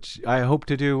off, which I hope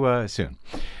to do soon.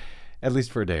 At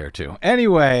least for a day or two.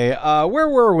 Anyway, where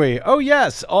were we? Oh,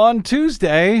 yes. On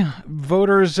Tuesday,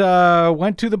 voters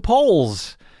went to the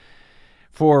polls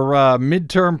for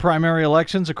midterm primary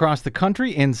elections across the country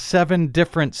in 7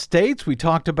 different states. We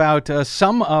talked about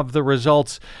some of the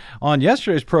results on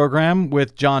yesterday's program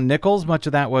with John Nichols. Much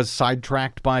of that was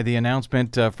sidetracked by the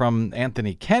announcement from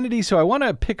Anthony Kennedy. So I want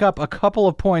to pick up a couple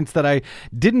of points that I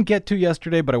didn't get to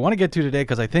yesterday, but I want to get to today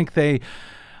because I think they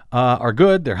are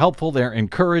good, they're helpful, they're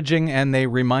encouraging, and they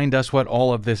remind us what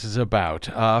all of this is about.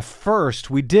 First,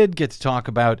 we did get to talk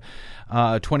about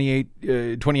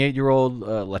 28-year-old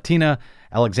Latina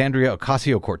Alexandria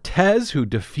Ocasio-Cortez, who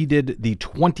defeated the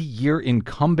 20-year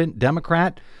incumbent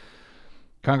Democrat,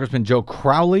 Congressman Joe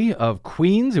Crowley of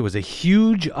Queens. It was a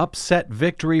huge upset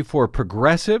victory for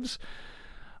progressives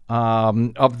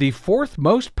of the 4th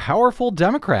most powerful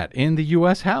Democrat in the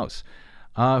U.S. House.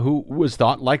 Who was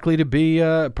thought likely to be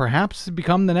perhaps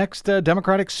become the next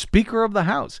Democratic Speaker of the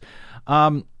House.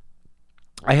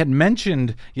 I had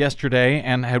mentioned yesterday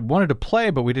and had wanted to play,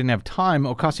 but we didn't have time,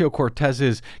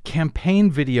 Ocasio-Cortez's campaign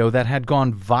video that had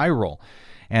gone viral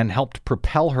and helped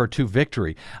propel her to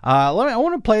victory. I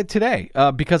want to play it today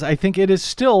because I think it is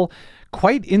still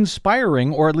quite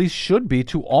inspiring, or at least should be,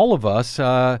 to all of us,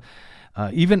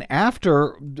 even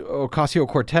after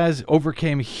Ocasio-Cortez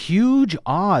overcame huge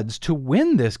odds to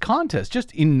win this contest,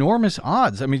 just enormous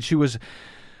odds. I mean, she was,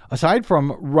 aside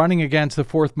from running against the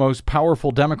 4th most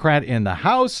powerful Democrat in the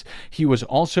House, he was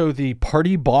also the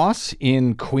party boss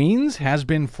in Queens, has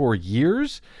been for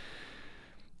years.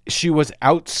 She was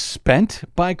outspent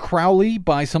by Crowley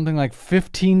by something like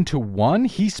 15-1.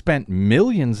 He spent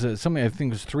millions, something I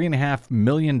think it was $3.5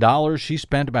 million. She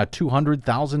spent about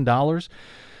 $200,000.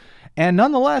 And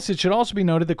nonetheless, it should also be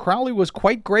noted that Crowley was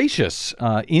quite gracious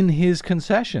in his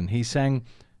concession. He sang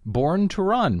 "Born to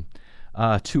Run"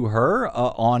 to her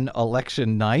on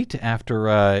election night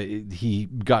after he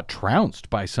got trounced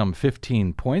by some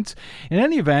 15 points. In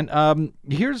any event,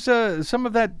 here's some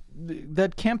of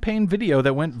that campaign video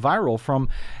that went viral from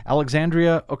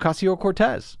Alexandria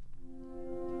Ocasio-Cortez.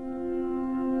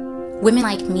 Women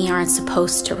like me aren't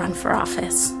supposed to run for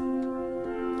office.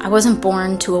 I wasn't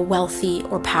born to a wealthy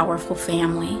or powerful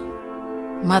family.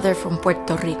 Mother from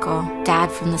Puerto Rico,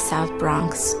 dad from the South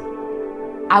Bronx.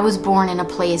 I was born in a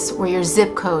place where your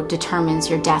zip code determines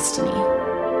your destiny.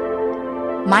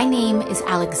 My name is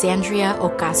Alexandria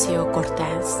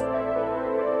Ocasio-Cortez.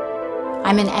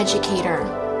 I'm an educator,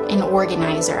 an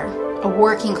organizer, a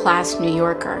working-class New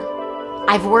Yorker.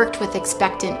 I've worked with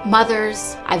expectant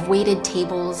mothers, I've waited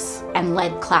tables, and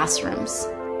led classrooms.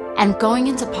 And going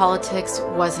into politics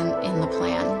wasn't in the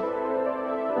plan.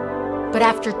 But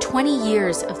after 20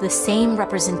 years of the same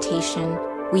representation,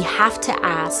 we have to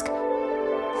ask,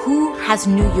 who has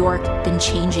New York been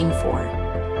changing for?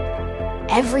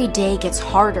 Every day gets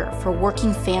harder for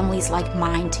working families like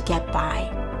mine to get by.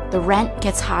 The rent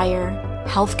gets higher,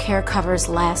 healthcare covers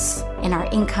less, and our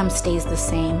income stays the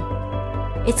same.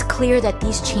 It's clear that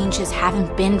these changes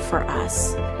haven't been for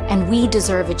us, and we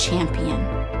deserve a champion.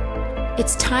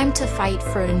 It's time to fight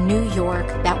for a New York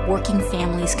that working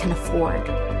families can afford.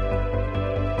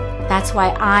 That's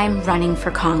why I'm running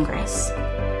for Congress.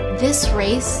 This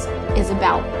race is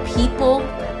about people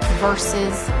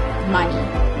versus money.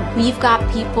 We've got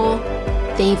people,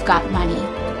 they've got money.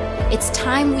 It's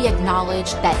time we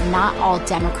acknowledge that not all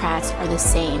Democrats are the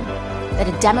same. That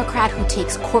a Democrat who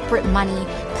takes corporate money,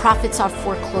 profits off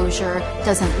foreclosure,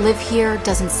 doesn't live here,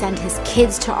 doesn't send his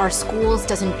kids to our schools,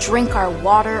 doesn't drink our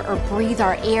water or breathe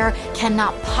our air,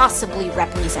 cannot possibly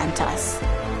represent us.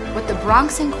 What the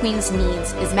Bronx and Queens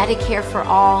needs is Medicare for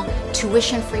all,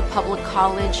 tuition-free public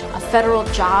college, a federal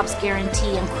jobs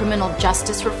guarantee, and criminal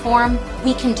justice reform.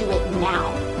 We can do it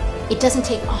now. It doesn't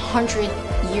take 100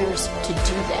 years to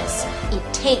do this.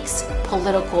 It takes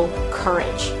political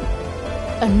courage.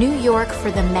 A New York for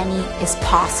the many is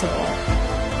possible.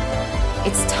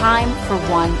 It's time for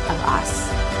one of us.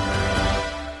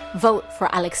 Vote for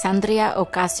Alexandria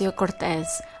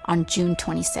Ocasio-Cortez on June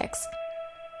 26th.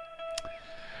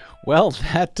 Well,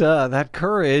 that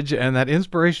courage and that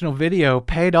inspirational video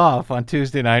paid off on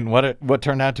Tuesday night, and what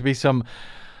turned out to be some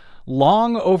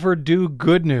long overdue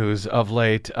good news of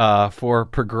late for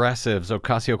progressives.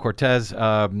 Ocasio-Cortez,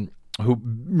 who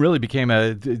really became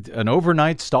an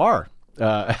overnight star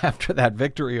after that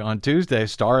victory on Tuesday,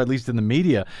 star at least in the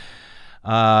media,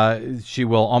 She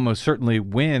will almost certainly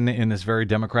win in this very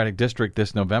Democratic district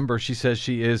this November. She says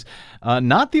she is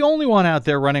not the only one out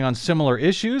there running on similar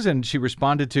issues, and she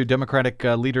responded to Democratic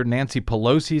leader Nancy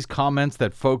Pelosi's comments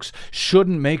that folks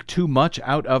shouldn't make too much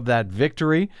out of that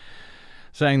victory,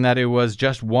 saying that it was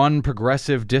just one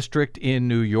progressive district in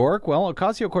New York. Well,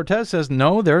 Ocasio-Cortez says,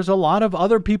 no, there's a lot of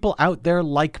other people out there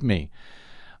like me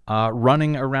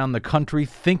running around the country,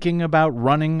 thinking about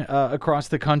running across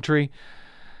the country.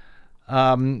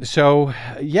 So,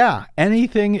 yeah,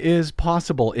 anything is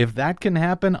possible. If that can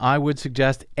happen, I would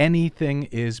suggest anything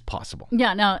is possible.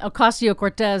 Yeah, now,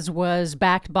 Ocasio-Cortez was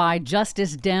backed by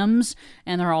Justice Dems,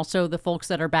 and there are also the folks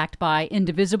that are backed by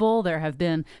Indivisible. There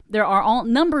are all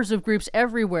numbers of groups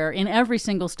everywhere in every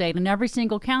single state and every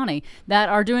single county that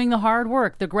are doing the hard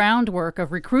work, the groundwork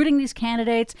of recruiting these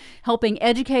candidates, helping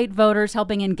educate voters,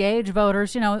 helping engage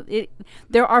voters.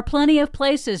 There are plenty of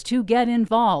places to get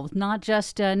involved, not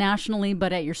just nationally,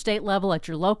 but at your state level, at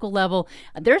your local level.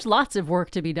 There's lots of work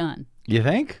to be done. You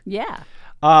think? Yeah.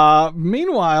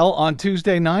 Meanwhile, on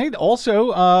Tuesday night,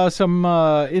 also some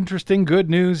interesting good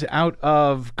news out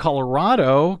of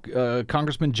Colorado.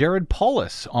 Congressman Jared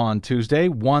Polis on Tuesday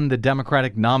won the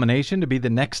Democratic nomination to be the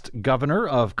next governor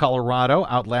of Colorado,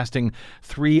 outlasting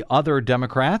 3 other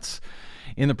Democrats.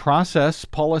 In the process,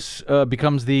 Polis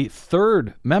becomes the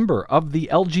 3rd member of the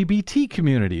LGBT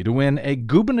community to win a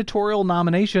gubernatorial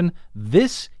nomination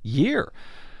this year.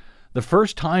 The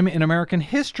first time in American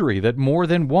history that more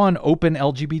than one open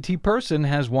LGBT person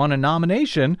has won a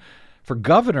nomination for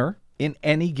governor in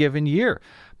any given year.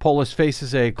 Polis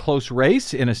faces a close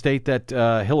race in a state that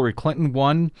Hillary Clinton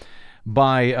won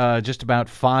by just about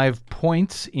 5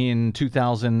 points in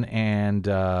 2000 and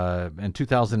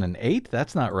 2008.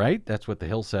 That's not right. That's what the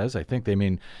Hill says. I think they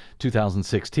mean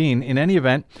 2016. In any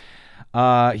event,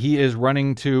 he is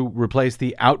running to replace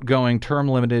the outgoing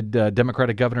term-limited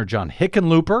Democratic Governor John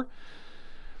Hickenlooper.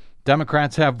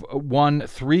 Democrats have won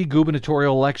 3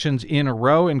 gubernatorial elections in a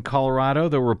row in Colorado.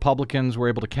 The Republicans were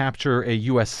able to capture a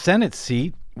U.S. Senate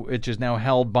seat, which is now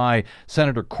held by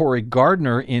Senator Cory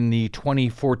Gardner in the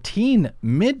 2014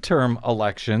 midterm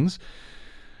elections,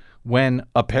 when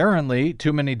apparently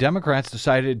too many Democrats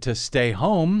decided to stay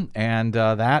home. And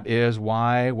that is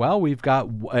why, well, we've got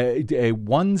a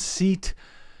 1-seat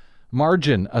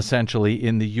margin, essentially,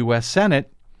 in the U.S.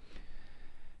 Senate.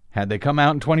 Had they come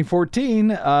out in 2014,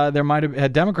 there might have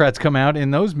had Democrats come out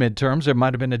in those midterms. There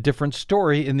might have been a different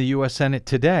story in the U.S. Senate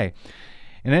today.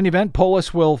 In any event,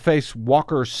 Polis will face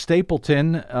Walker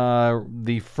Stapleton,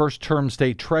 the first-term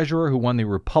state treasurer who won the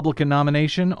Republican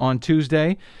nomination on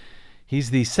Tuesday.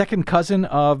 He's the second cousin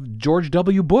of George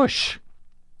W. Bush.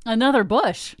 Another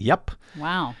Bush? Yep.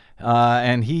 Wow.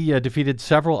 And he defeated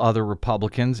several other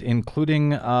Republicans,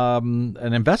 including an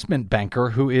investment banker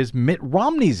who is Mitt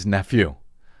Romney's nephew.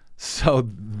 So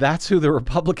that's who the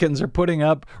Republicans are putting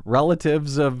up,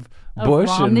 relatives of Bush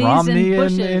and Romney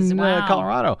in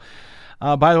Colorado.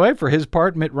 By the way, for his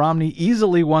part, Mitt Romney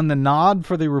easily won the nod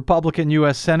for the Republican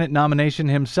U.S. Senate nomination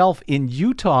himself in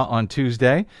Utah on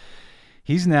Tuesday.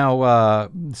 He's now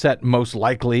set most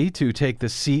likely to take the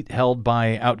seat held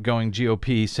by outgoing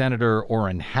GOP Senator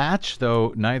Orrin Hatch,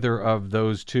 though neither of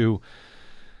those two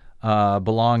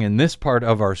belong in this part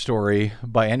of our story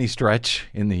by any stretch,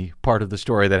 in the part of the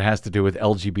story that has to do with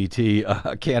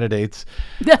LGBT candidates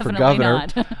for governor.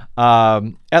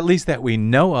 Not. At least that we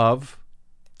know of.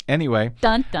 Anyway,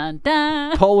 dun, dun,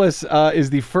 dun. Polis is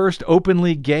the first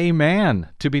openly gay man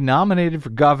to be nominated for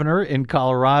governor in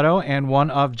Colorado, and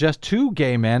one of just 2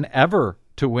 gay men ever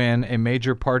to win a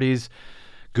major party's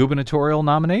gubernatorial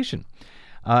nomination.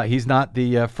 He's not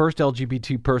the first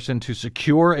LGBT person to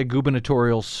secure a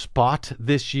gubernatorial spot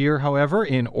this year, however.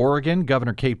 In Oregon,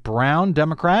 Governor Kate Brown,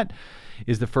 Democrat,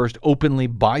 is the first openly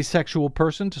bisexual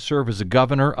person to serve as a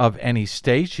governor of any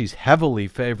state. She's heavily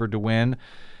favored to win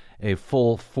a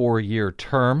full 4-year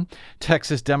term.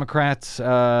 Texas Democrats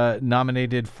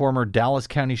nominated former Dallas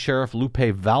County Sheriff Lupe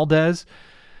Valdez.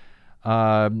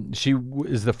 She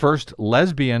is the first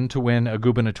lesbian to win a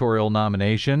gubernatorial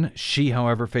nomination. She,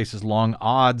 however, faces long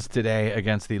odds today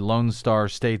against the Lone Star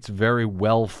State's very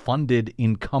well-funded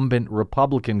incumbent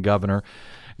Republican governor,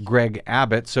 Greg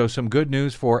Abbott. So some good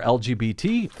news for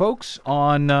LGBT folks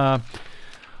on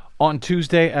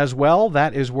Tuesday as well.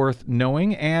 That is worth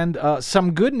knowing. And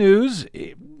some good news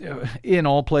in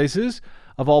all places,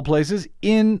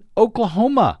 in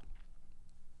Oklahoma.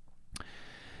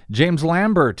 James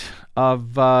Lambert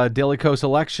of Daily Kos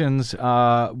Elections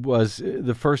was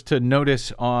the first to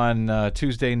notice on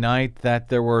Tuesday night that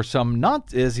there were some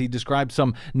not, as he described,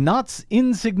 some not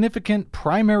insignificant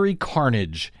primary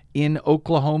carnage in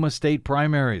Oklahoma state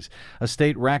primaries, a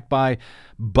state racked by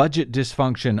budget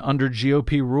dysfunction under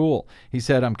GOP rule. He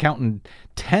said, I'm counting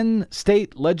 10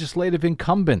 state legislative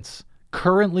incumbents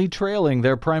currently trailing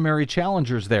their primary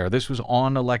challengers there. This was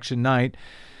on election night.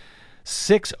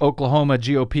 6 Oklahoma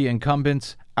GOP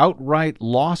incumbents outright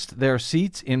lost their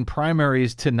seats in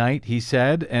primaries tonight, he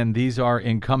said, and these are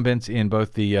incumbents in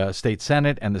both the state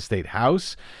Senate and the state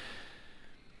House.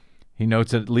 He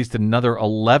notes that at least another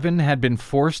 11 had been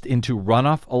forced into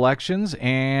runoff elections,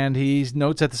 and he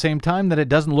notes at the same time that it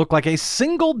doesn't look like a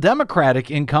single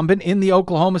Democratic incumbent in the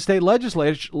Oklahoma state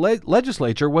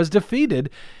legislature was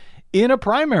defeated in a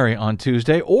primary on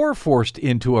Tuesday or forced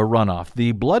into a runoff.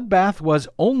 The bloodbath was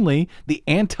only the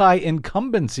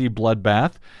anti-incumbency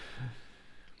bloodbath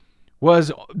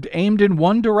was aimed in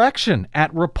one direction,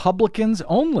 at Republicans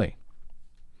only,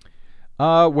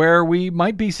 where we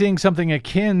might be seeing something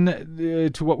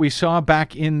akin to what we saw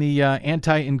back in the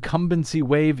anti-incumbency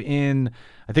wave in,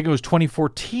 I think it was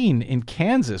 2014 in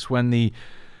Kansas, when the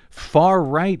far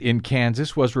right in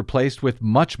Kansas was replaced with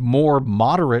much more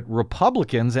moderate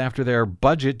Republicans after their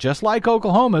budget, just like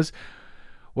Oklahoma's,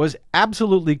 was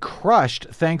absolutely crushed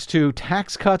thanks to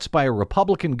tax cuts by a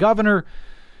Republican governor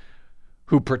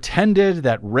who pretended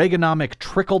that Reaganomic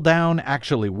trickle-down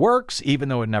actually works, even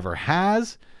though it never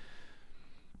has.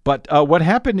 But what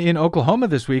happened in Oklahoma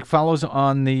this week follows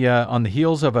on the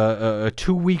heels of a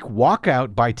 2-week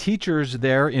walkout by teachers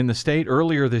there in the state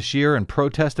earlier this year in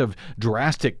protest of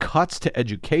drastic cuts to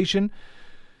education.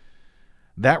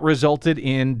 That resulted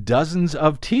in dozens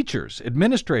of teachers,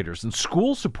 administrators, and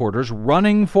school supporters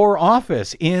running for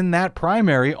office in that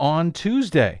primary on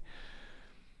Tuesday.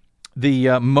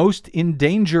 The most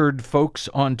endangered folks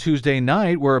on Tuesday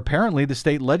night were apparently the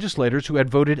state legislators who had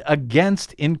voted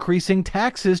against increasing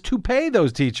taxes to pay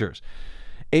those teachers.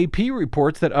 AP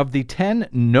reports that of the 10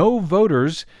 no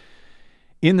voters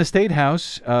in the state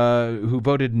house who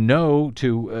voted no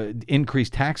to increase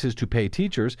taxes to pay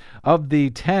teachers, of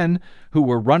the 10 who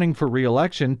were running for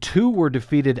re-election, 2 were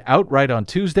defeated outright on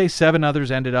Tuesday. 7 others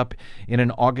ended up in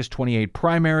an August 28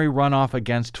 primary runoff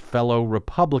against fellow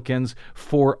Republicans.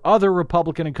 4 other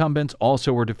Republican incumbents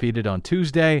also were defeated on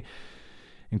Tuesday,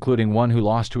 including one who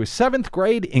lost to a 7th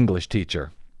grade English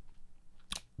teacher.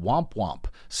 Womp womp.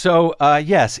 So,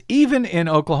 yes, even in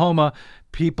Oklahoma,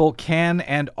 people can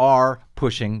and are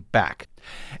pushing back.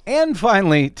 And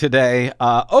finally today,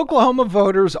 Oklahoma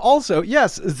voters also,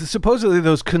 yes, supposedly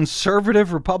those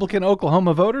conservative Republican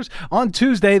Oklahoma voters, on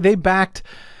Tuesday they backed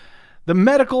the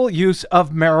medical use of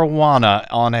marijuana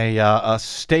on a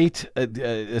state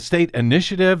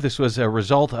initiative. This was a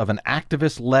result of an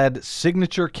activist-led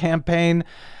signature campaign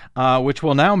which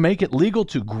will now make it legal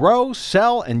to grow,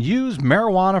 sell, and use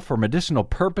marijuana for medicinal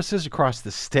purposes across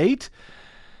the state.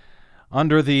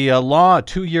 Under the law, a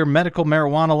 2-year medical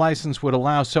marijuana license would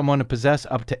allow someone to possess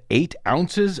up to 8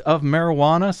 ounces of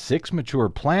marijuana, 6 mature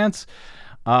plants.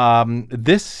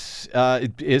 This is a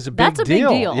big deal. That's a big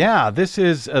deal. Yeah, this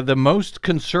is the most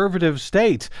conservative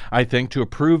state, I think, to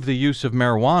approve the use of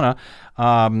marijuana.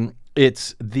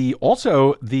 It's the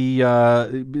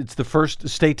first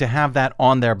state to have that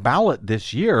on their ballot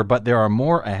this year, but there are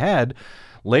more ahead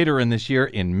later in this year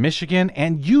in Michigan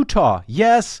and Utah.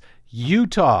 Yes,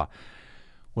 Utah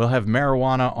will have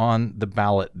marijuana on the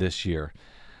ballot this year.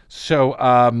 So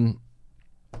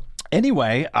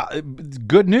anyway,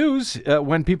 good news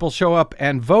when people show up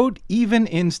and vote, even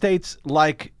in states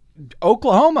like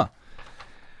Oklahoma,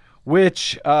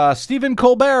 which Stephen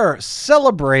Colbert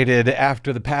celebrated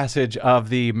after the passage of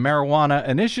the marijuana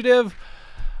initiative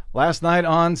last night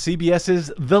on CBS's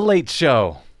The Late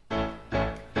Show.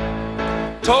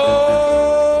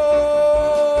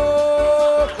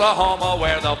 Oklahoma,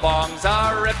 where the bongs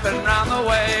are ripping round the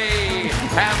way,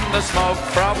 and the smoke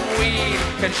from weed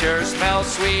can sure smell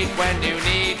sweet when you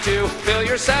need to fill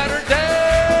your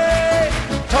Saturday.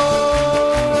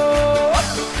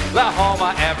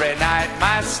 Oklahoma, every night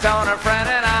my stoner friend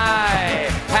and I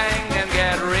hang and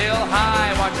get real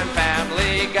high watching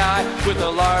Family Guy with a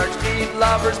large meat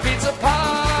lover's pizza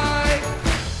pie.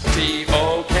 T-O-K-E-L-A-H-O-M-A,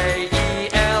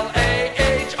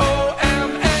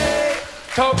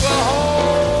 Oklahoma.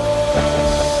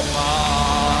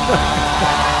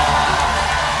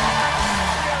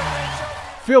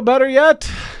 Feel better yet?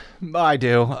 I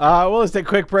do. Well, let's take a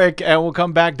quick break and we'll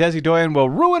come back. Desi Doyen will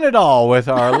ruin it all with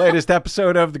our latest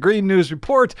episode of the Green News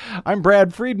Report. I'm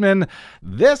Brad Friedman.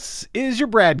 This is your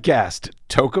BradCast.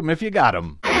 Toke 'em if you got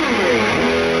 'em.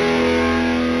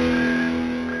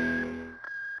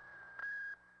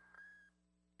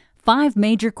 5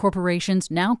 major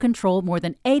corporations now control more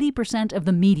than 80% of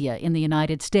the media in the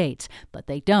United States, but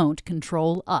they don't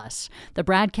control us. The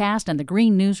BradCast and the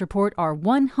Green News Report are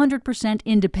 100%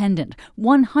 independent,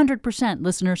 100%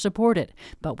 listener-supported.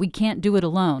 But we can't do it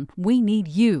alone. We need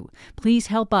you. Please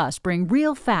help us bring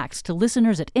real facts to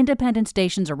listeners at independent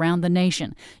stations around the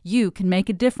nation. You can make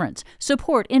a difference.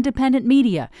 Support independent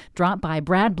media. Drop by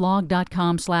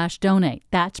bradblog.com/donate.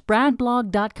 That's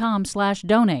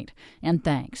bradblog.com/donate. And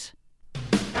thanks.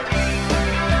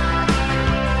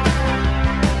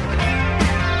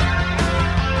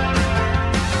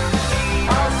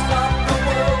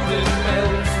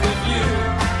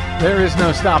 There is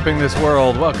no stopping this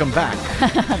world. Welcome back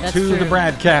to the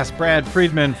BradCast. Brad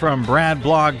Friedman from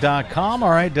BradBlog.com. All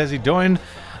right, Desi Doyen,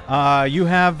 you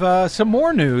have some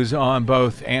more news on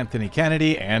both Anthony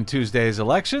Kennedy and Tuesday's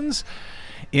elections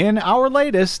in our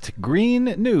latest Green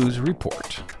News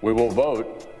Report. We will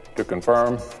vote to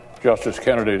confirm Justice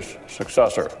Kennedy's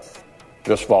successor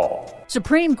this fall.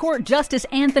 Supreme Court Justice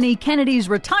Anthony Kennedy's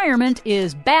retirement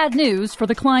is bad news for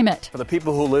the climate. For the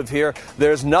people who live here,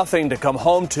 there's nothing to come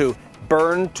home to.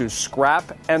 Burn to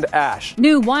scrap and ash.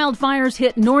 New wildfires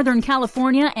hit Northern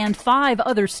California and 5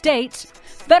 other states.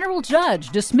 Federal judge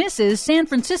dismisses San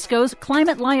Francisco's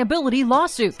climate liability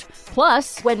lawsuit.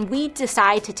 Plus, when we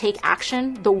decide to take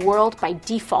action, the world by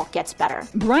default gets better.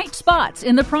 Bright spots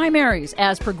in the primaries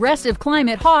as progressive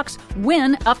climate hawks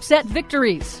win upset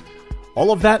victories.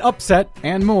 All of that upset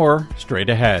and more straight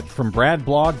ahead. From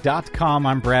BradBlog.com,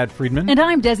 I'm Brad Friedman. And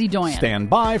I'm Desi Doyen. Stand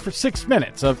by for 6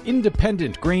 minutes of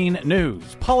independent green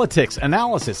news, politics,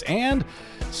 analysis, and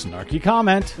snarky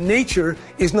comment. Nature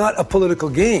is not a political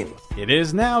game. It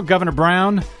is now, Governor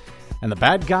Brown, and the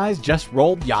bad guys just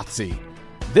rolled Yahtzee.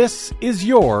 This is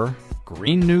your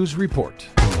Green News Report.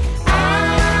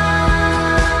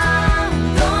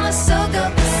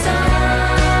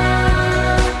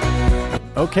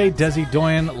 Okay, Desi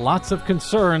Doyen, lots of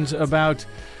concerns about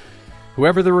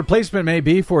whoever the replacement may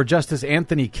be for Justice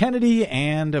Anthony Kennedy,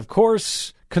 and, of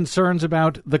course, concerns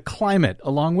about the climate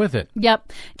along with it.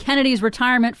 Yep. Kennedy's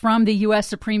retirement from the U.S.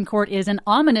 Supreme Court is an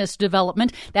ominous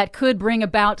development that could bring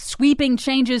about sweeping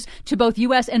changes to both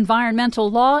U.S.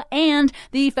 environmental law and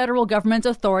the federal government's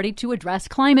authority to address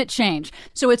climate change.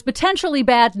 So it's potentially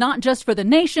bad not just for the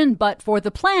nation, but for the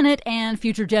planet and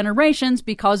future generations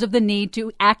because of the need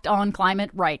to act on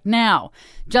climate right now.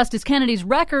 Justice Kennedy's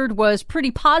record was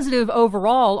pretty positive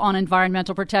overall on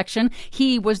environmental protection.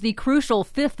 He was the crucial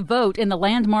 5th vote in the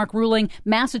landmark ruling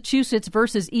Massachusetts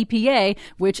versus EPA,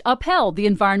 which upheld the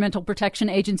Environmental Protection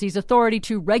Agency's authority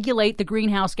to regulate the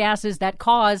greenhouse gases that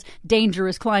cause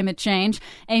dangerous climate change.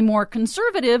 A more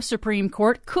conservative Supreme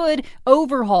Court could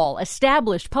overhaul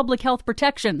established public health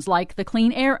protections like the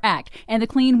Clean Air Act and the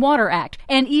Clean Water Act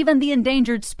and even the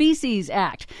Endangered Species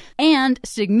Act. And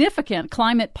significant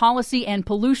climate policy and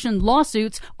pollution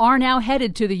lawsuits are now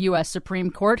headed to the U.S.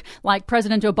 Supreme Court, like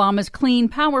President Obama's Clean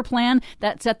Power Plan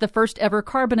that set the first ever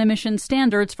carbon emission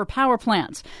standards for power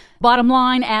plants. Bottom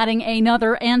line, adding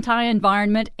another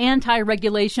anti-environment,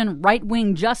 anti-regulation,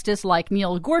 right-wing justice like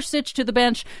Neil Gorsuch to the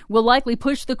bench will likely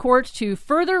push the court to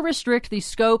further restrict the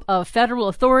scope of federal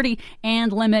authority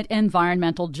and limit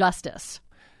environmental justice.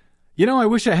 You know, I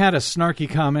wish I had a snarky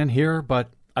comment here,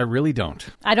 but I really don't.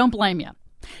 I don't blame you.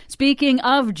 Speaking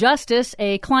of justice,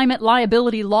 a climate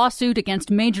liability lawsuit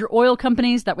against major oil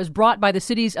companies that was brought by the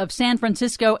cities of San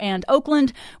Francisco and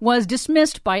Oakland was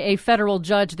dismissed by a federal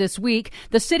judge this week.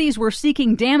 The cities were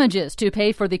seeking damages to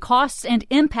pay for the costs and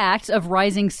impacts of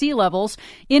rising sea levels.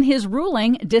 In his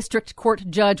ruling, District Court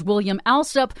Judge William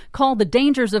Alsup called the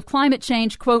dangers of climate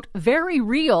change, quote, very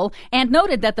real, and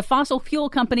noted that the fossil fuel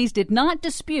companies did not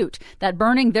dispute that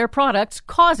burning their products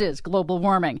causes global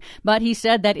warming. But he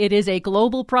said that it is a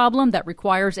global problem that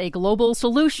requires a global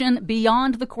solution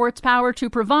beyond the court's power to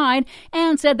provide,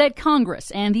 and said that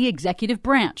Congress and the executive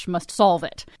branch must solve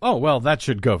it. Oh, well, that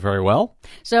should go very well.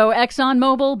 So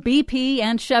ExxonMobil, BP,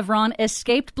 and Chevron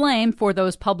escaped blame for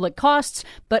those public costs,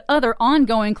 but other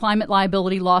ongoing climate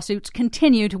liability lawsuits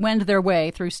continue to wend their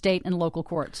way through state and local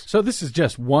courts. So this is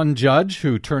just one judge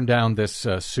who turned down this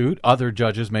suit. Other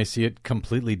judges may see it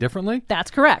completely differently?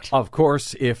 That's correct. Of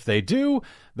course, if they do,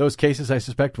 those cases, I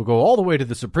suspect, will go all the way to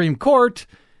the Supreme Court,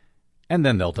 and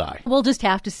then they'll die. We'll just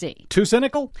have to see. Too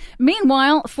cynical?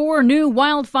 Meanwhile, 4 new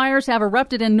wildfires have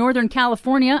erupted in Northern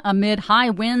California amid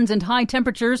high winds and high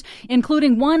temperatures,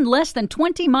 including one less than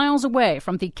 20 miles away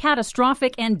from the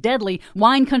catastrophic and deadly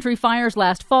Wine Country fires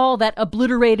last fall that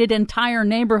obliterated entire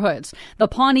neighborhoods. The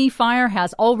Pawnee fire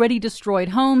has already destroyed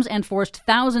homes and forced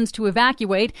thousands to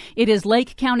evacuate. It is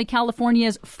Lake County,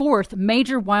 California's 4th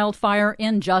major wildfire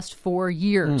in just 4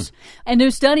 years. A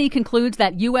new study concludes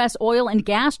that U.S. oil and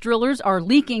gas drillers are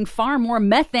leaking far more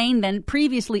methane than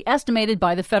previously estimated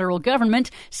by the federal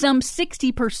government, some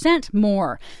 60%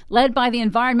 more. Led by the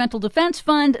Environmental Defense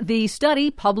Fund, the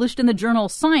study, published in the journal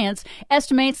Science,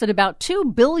 estimates that about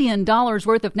 $2 billion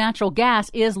worth of natural gas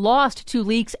is lost to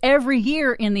leaks every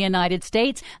year in the United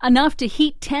States, enough to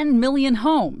heat 10 million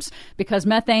homes. Because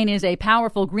methane is a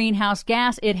powerful greenhouse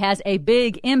gas, it has a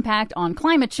big impact on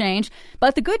climate change.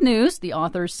 But the good news, the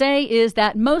authors say, is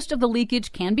that most of the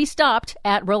leakage can be stopped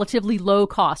at relatively low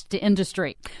cost to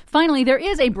industry. Finally, there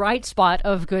is a bright spot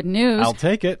of good news. I'll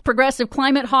take it. Progressive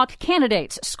climate hawk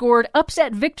candidates scored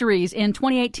upset victories in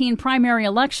 2018 primary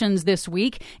elections this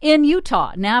week. In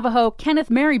Utah, Navajo Kenneth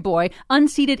Maryboy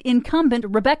unseated incumbent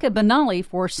Rebecca Benally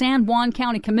for San Juan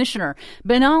County Commissioner.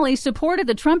 Benally supported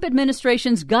the Trump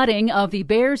administration's gutting of the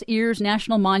Bears Ears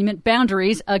National Monument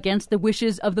boundaries against the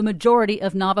wishes of the majority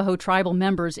of Navajo tribal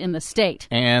members in the state.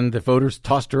 And the voters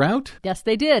tossed her out? Yes,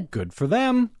 they did. Good for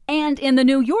them. And in the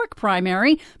New York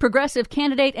primary, progressive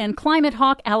candidate and climate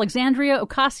hawk Alexandria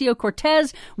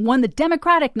Ocasio-Cortez won the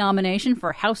Democratic nomination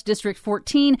for House District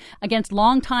 14 against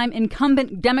longtime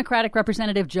incumbent Democratic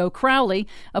Representative Joe Crowley.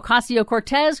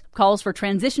 Ocasio-Cortez calls for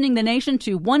transitioning the nation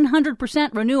to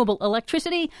 100% renewable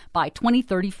electricity by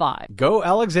 2035. Go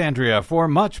Alexandria. For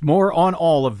much more on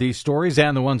all of these stories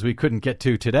and the ones we couldn't get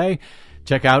to today,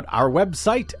 check out our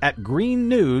website at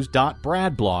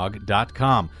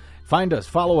greennews.bradblog.com. Find us,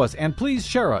 follow us, and please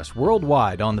share us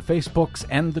worldwide on the Facebooks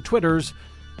and the Twitters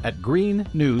at Green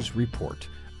News Report.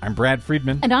 I'm Brad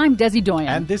Friedman. And I'm Desi Doyen.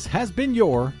 And this has been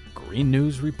your Green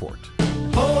News Report.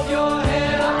 Hold your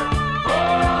head up.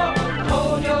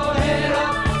 Hold your head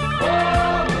up.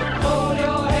 Hold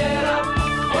your head up.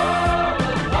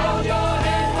 Hold your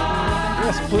head high.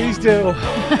 Yes, please do.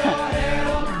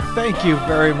 Thank you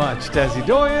very much, Desi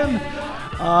Doyen.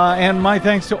 And my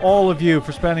thanks to all of you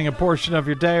for spending a portion of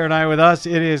your day or night with us.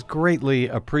 It is greatly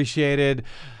appreciated.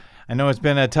 I know it's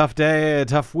been a tough day, a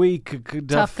tough week.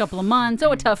 Tough couple of months.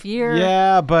 Oh, a tough year.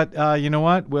 Yeah, but you know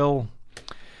what? We'll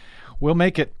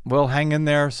make it. We'll hang in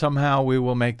there. Somehow we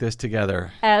will make this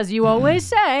together. As you always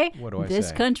say, What do I this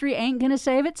say? country ain't going to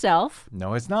save itself.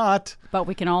 No, it's not. But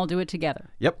we can all do it together.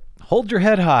 Yep. Hold your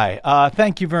head high.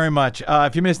 Thank you very much.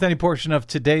 If you missed any portion of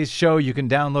today's show, you can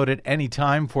download it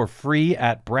anytime for free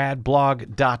at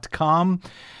bradblog.com.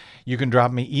 You can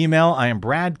drop me email. I am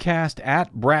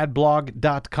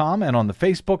bradcast@bradblog.com. And on the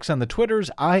Facebooks and the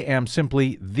Twitters, I am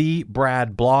simply the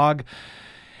Brad Blog.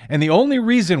 And the only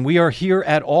reason we are here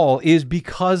at all is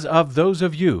because of those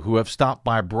of you who have stopped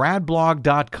by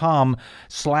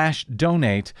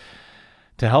bradblog.com/donate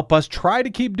to help us try to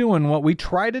keep doing what we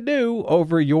try to do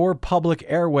over your public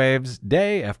airwaves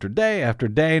day after day after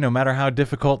day, no matter how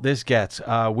difficult this gets.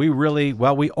 We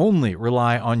only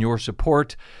rely on your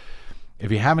support.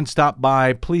 If you haven't stopped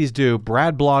by, please do.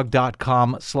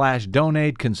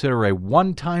 bradblog.com/donate. Consider a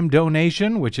one-time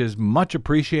donation, which is much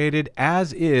appreciated,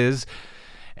 as is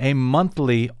a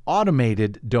monthly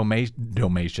automated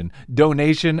donation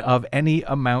of any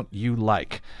amount you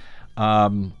like.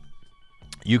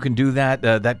 You can do that.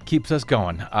 That keeps us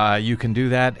going. You can do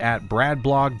that at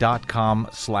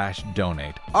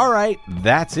bradblog.com/donate. All right,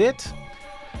 that's it.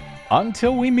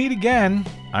 Until we meet again,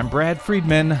 I'm Brad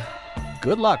Friedman.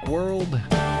 Good luck, world.